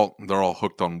 But they're all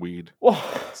hooked on weed. Well,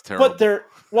 it's terrible. But they're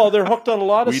hooked on a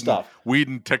lot of stuff. Weed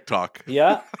and TikTok.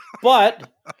 Yeah, but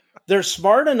they're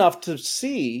smart enough to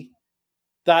see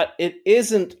that it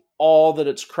isn't all that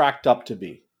it's cracked up to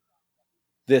be,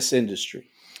 this industry.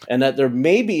 And that there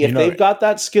may be, if they've got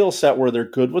that skill set where they're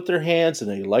good with their hands and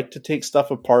they like to take stuff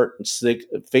apart and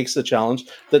face the challenge,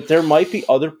 that there might be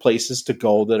other places to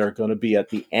go that are going to be at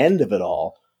the end of it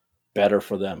all better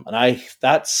for them. And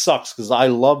that sucks because I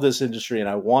love this industry and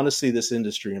I want to see this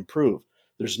industry improve.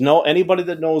 There's anybody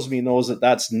that knows me knows that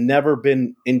that's never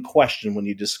been in question when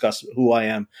you discuss who I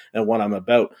am and what I'm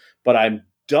about. But I'm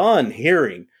done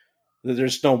hearing that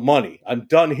there's no money. I'm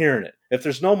done hearing it. If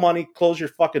there's no money, close your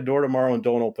fucking door tomorrow and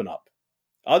don't open up.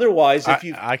 Otherwise, if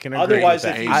you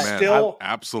still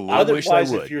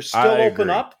open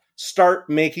up, start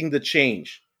making the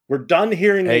change. We're done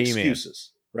hearing the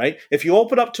excuses. Right? If you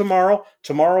open up tomorrow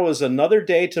is another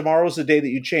day. Tomorrow is the day that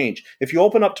you change. If you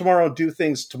open up tomorrow and do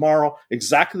things tomorrow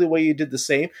exactly the way you did the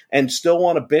same and still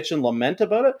want to bitch and lament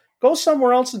about it, go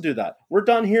somewhere else and do that. We're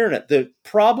done hearing it. The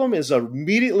problem is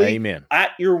immediately at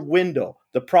your window.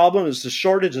 The problem is the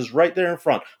shortage is right there in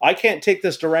front. I can't take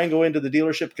this Durango into the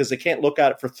dealership because they can't look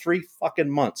at it for 3 fucking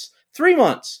months. 3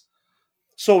 months.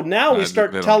 So now we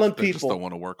start telling people. They just don't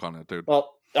want to work on it, dude.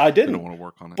 Well, I didn't. They don't want to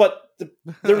work on it. But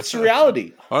it's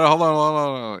reality. All right, hold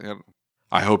on.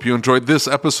 I hope you enjoyed this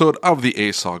episode of the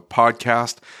ASOG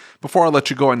podcast. Before I let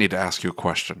you go, I need to ask you a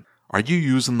question. Are you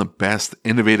using the best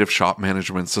innovative shop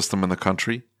management system in the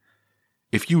country?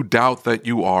 If you doubt that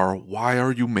you are, why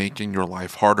are you making your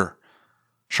life harder?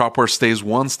 Shopware stays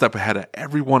one step ahead of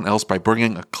everyone else by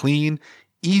bringing a clean,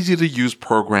 easy-to-use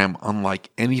program unlike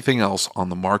anything else on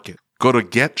the market. Go to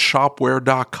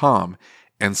getshopware.com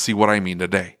and see what I mean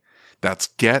today. That's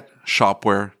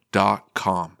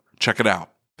getshopware.com. Check it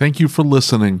out. Thank you for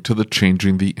listening to the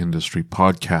Changing the Industry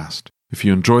podcast. If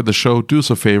you enjoyed the show, do us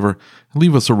a favor and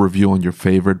leave us a review on your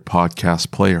favorite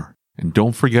podcast player. And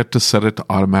don't forget to set it to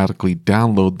automatically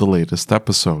download the latest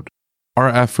episode. Our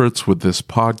efforts with this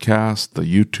podcast, the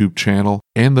YouTube channel,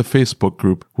 and the Facebook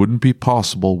group wouldn't be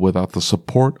possible without the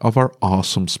support of our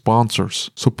awesome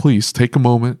sponsors. So please take a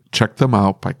moment, check them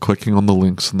out by clicking on the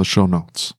links in the show notes.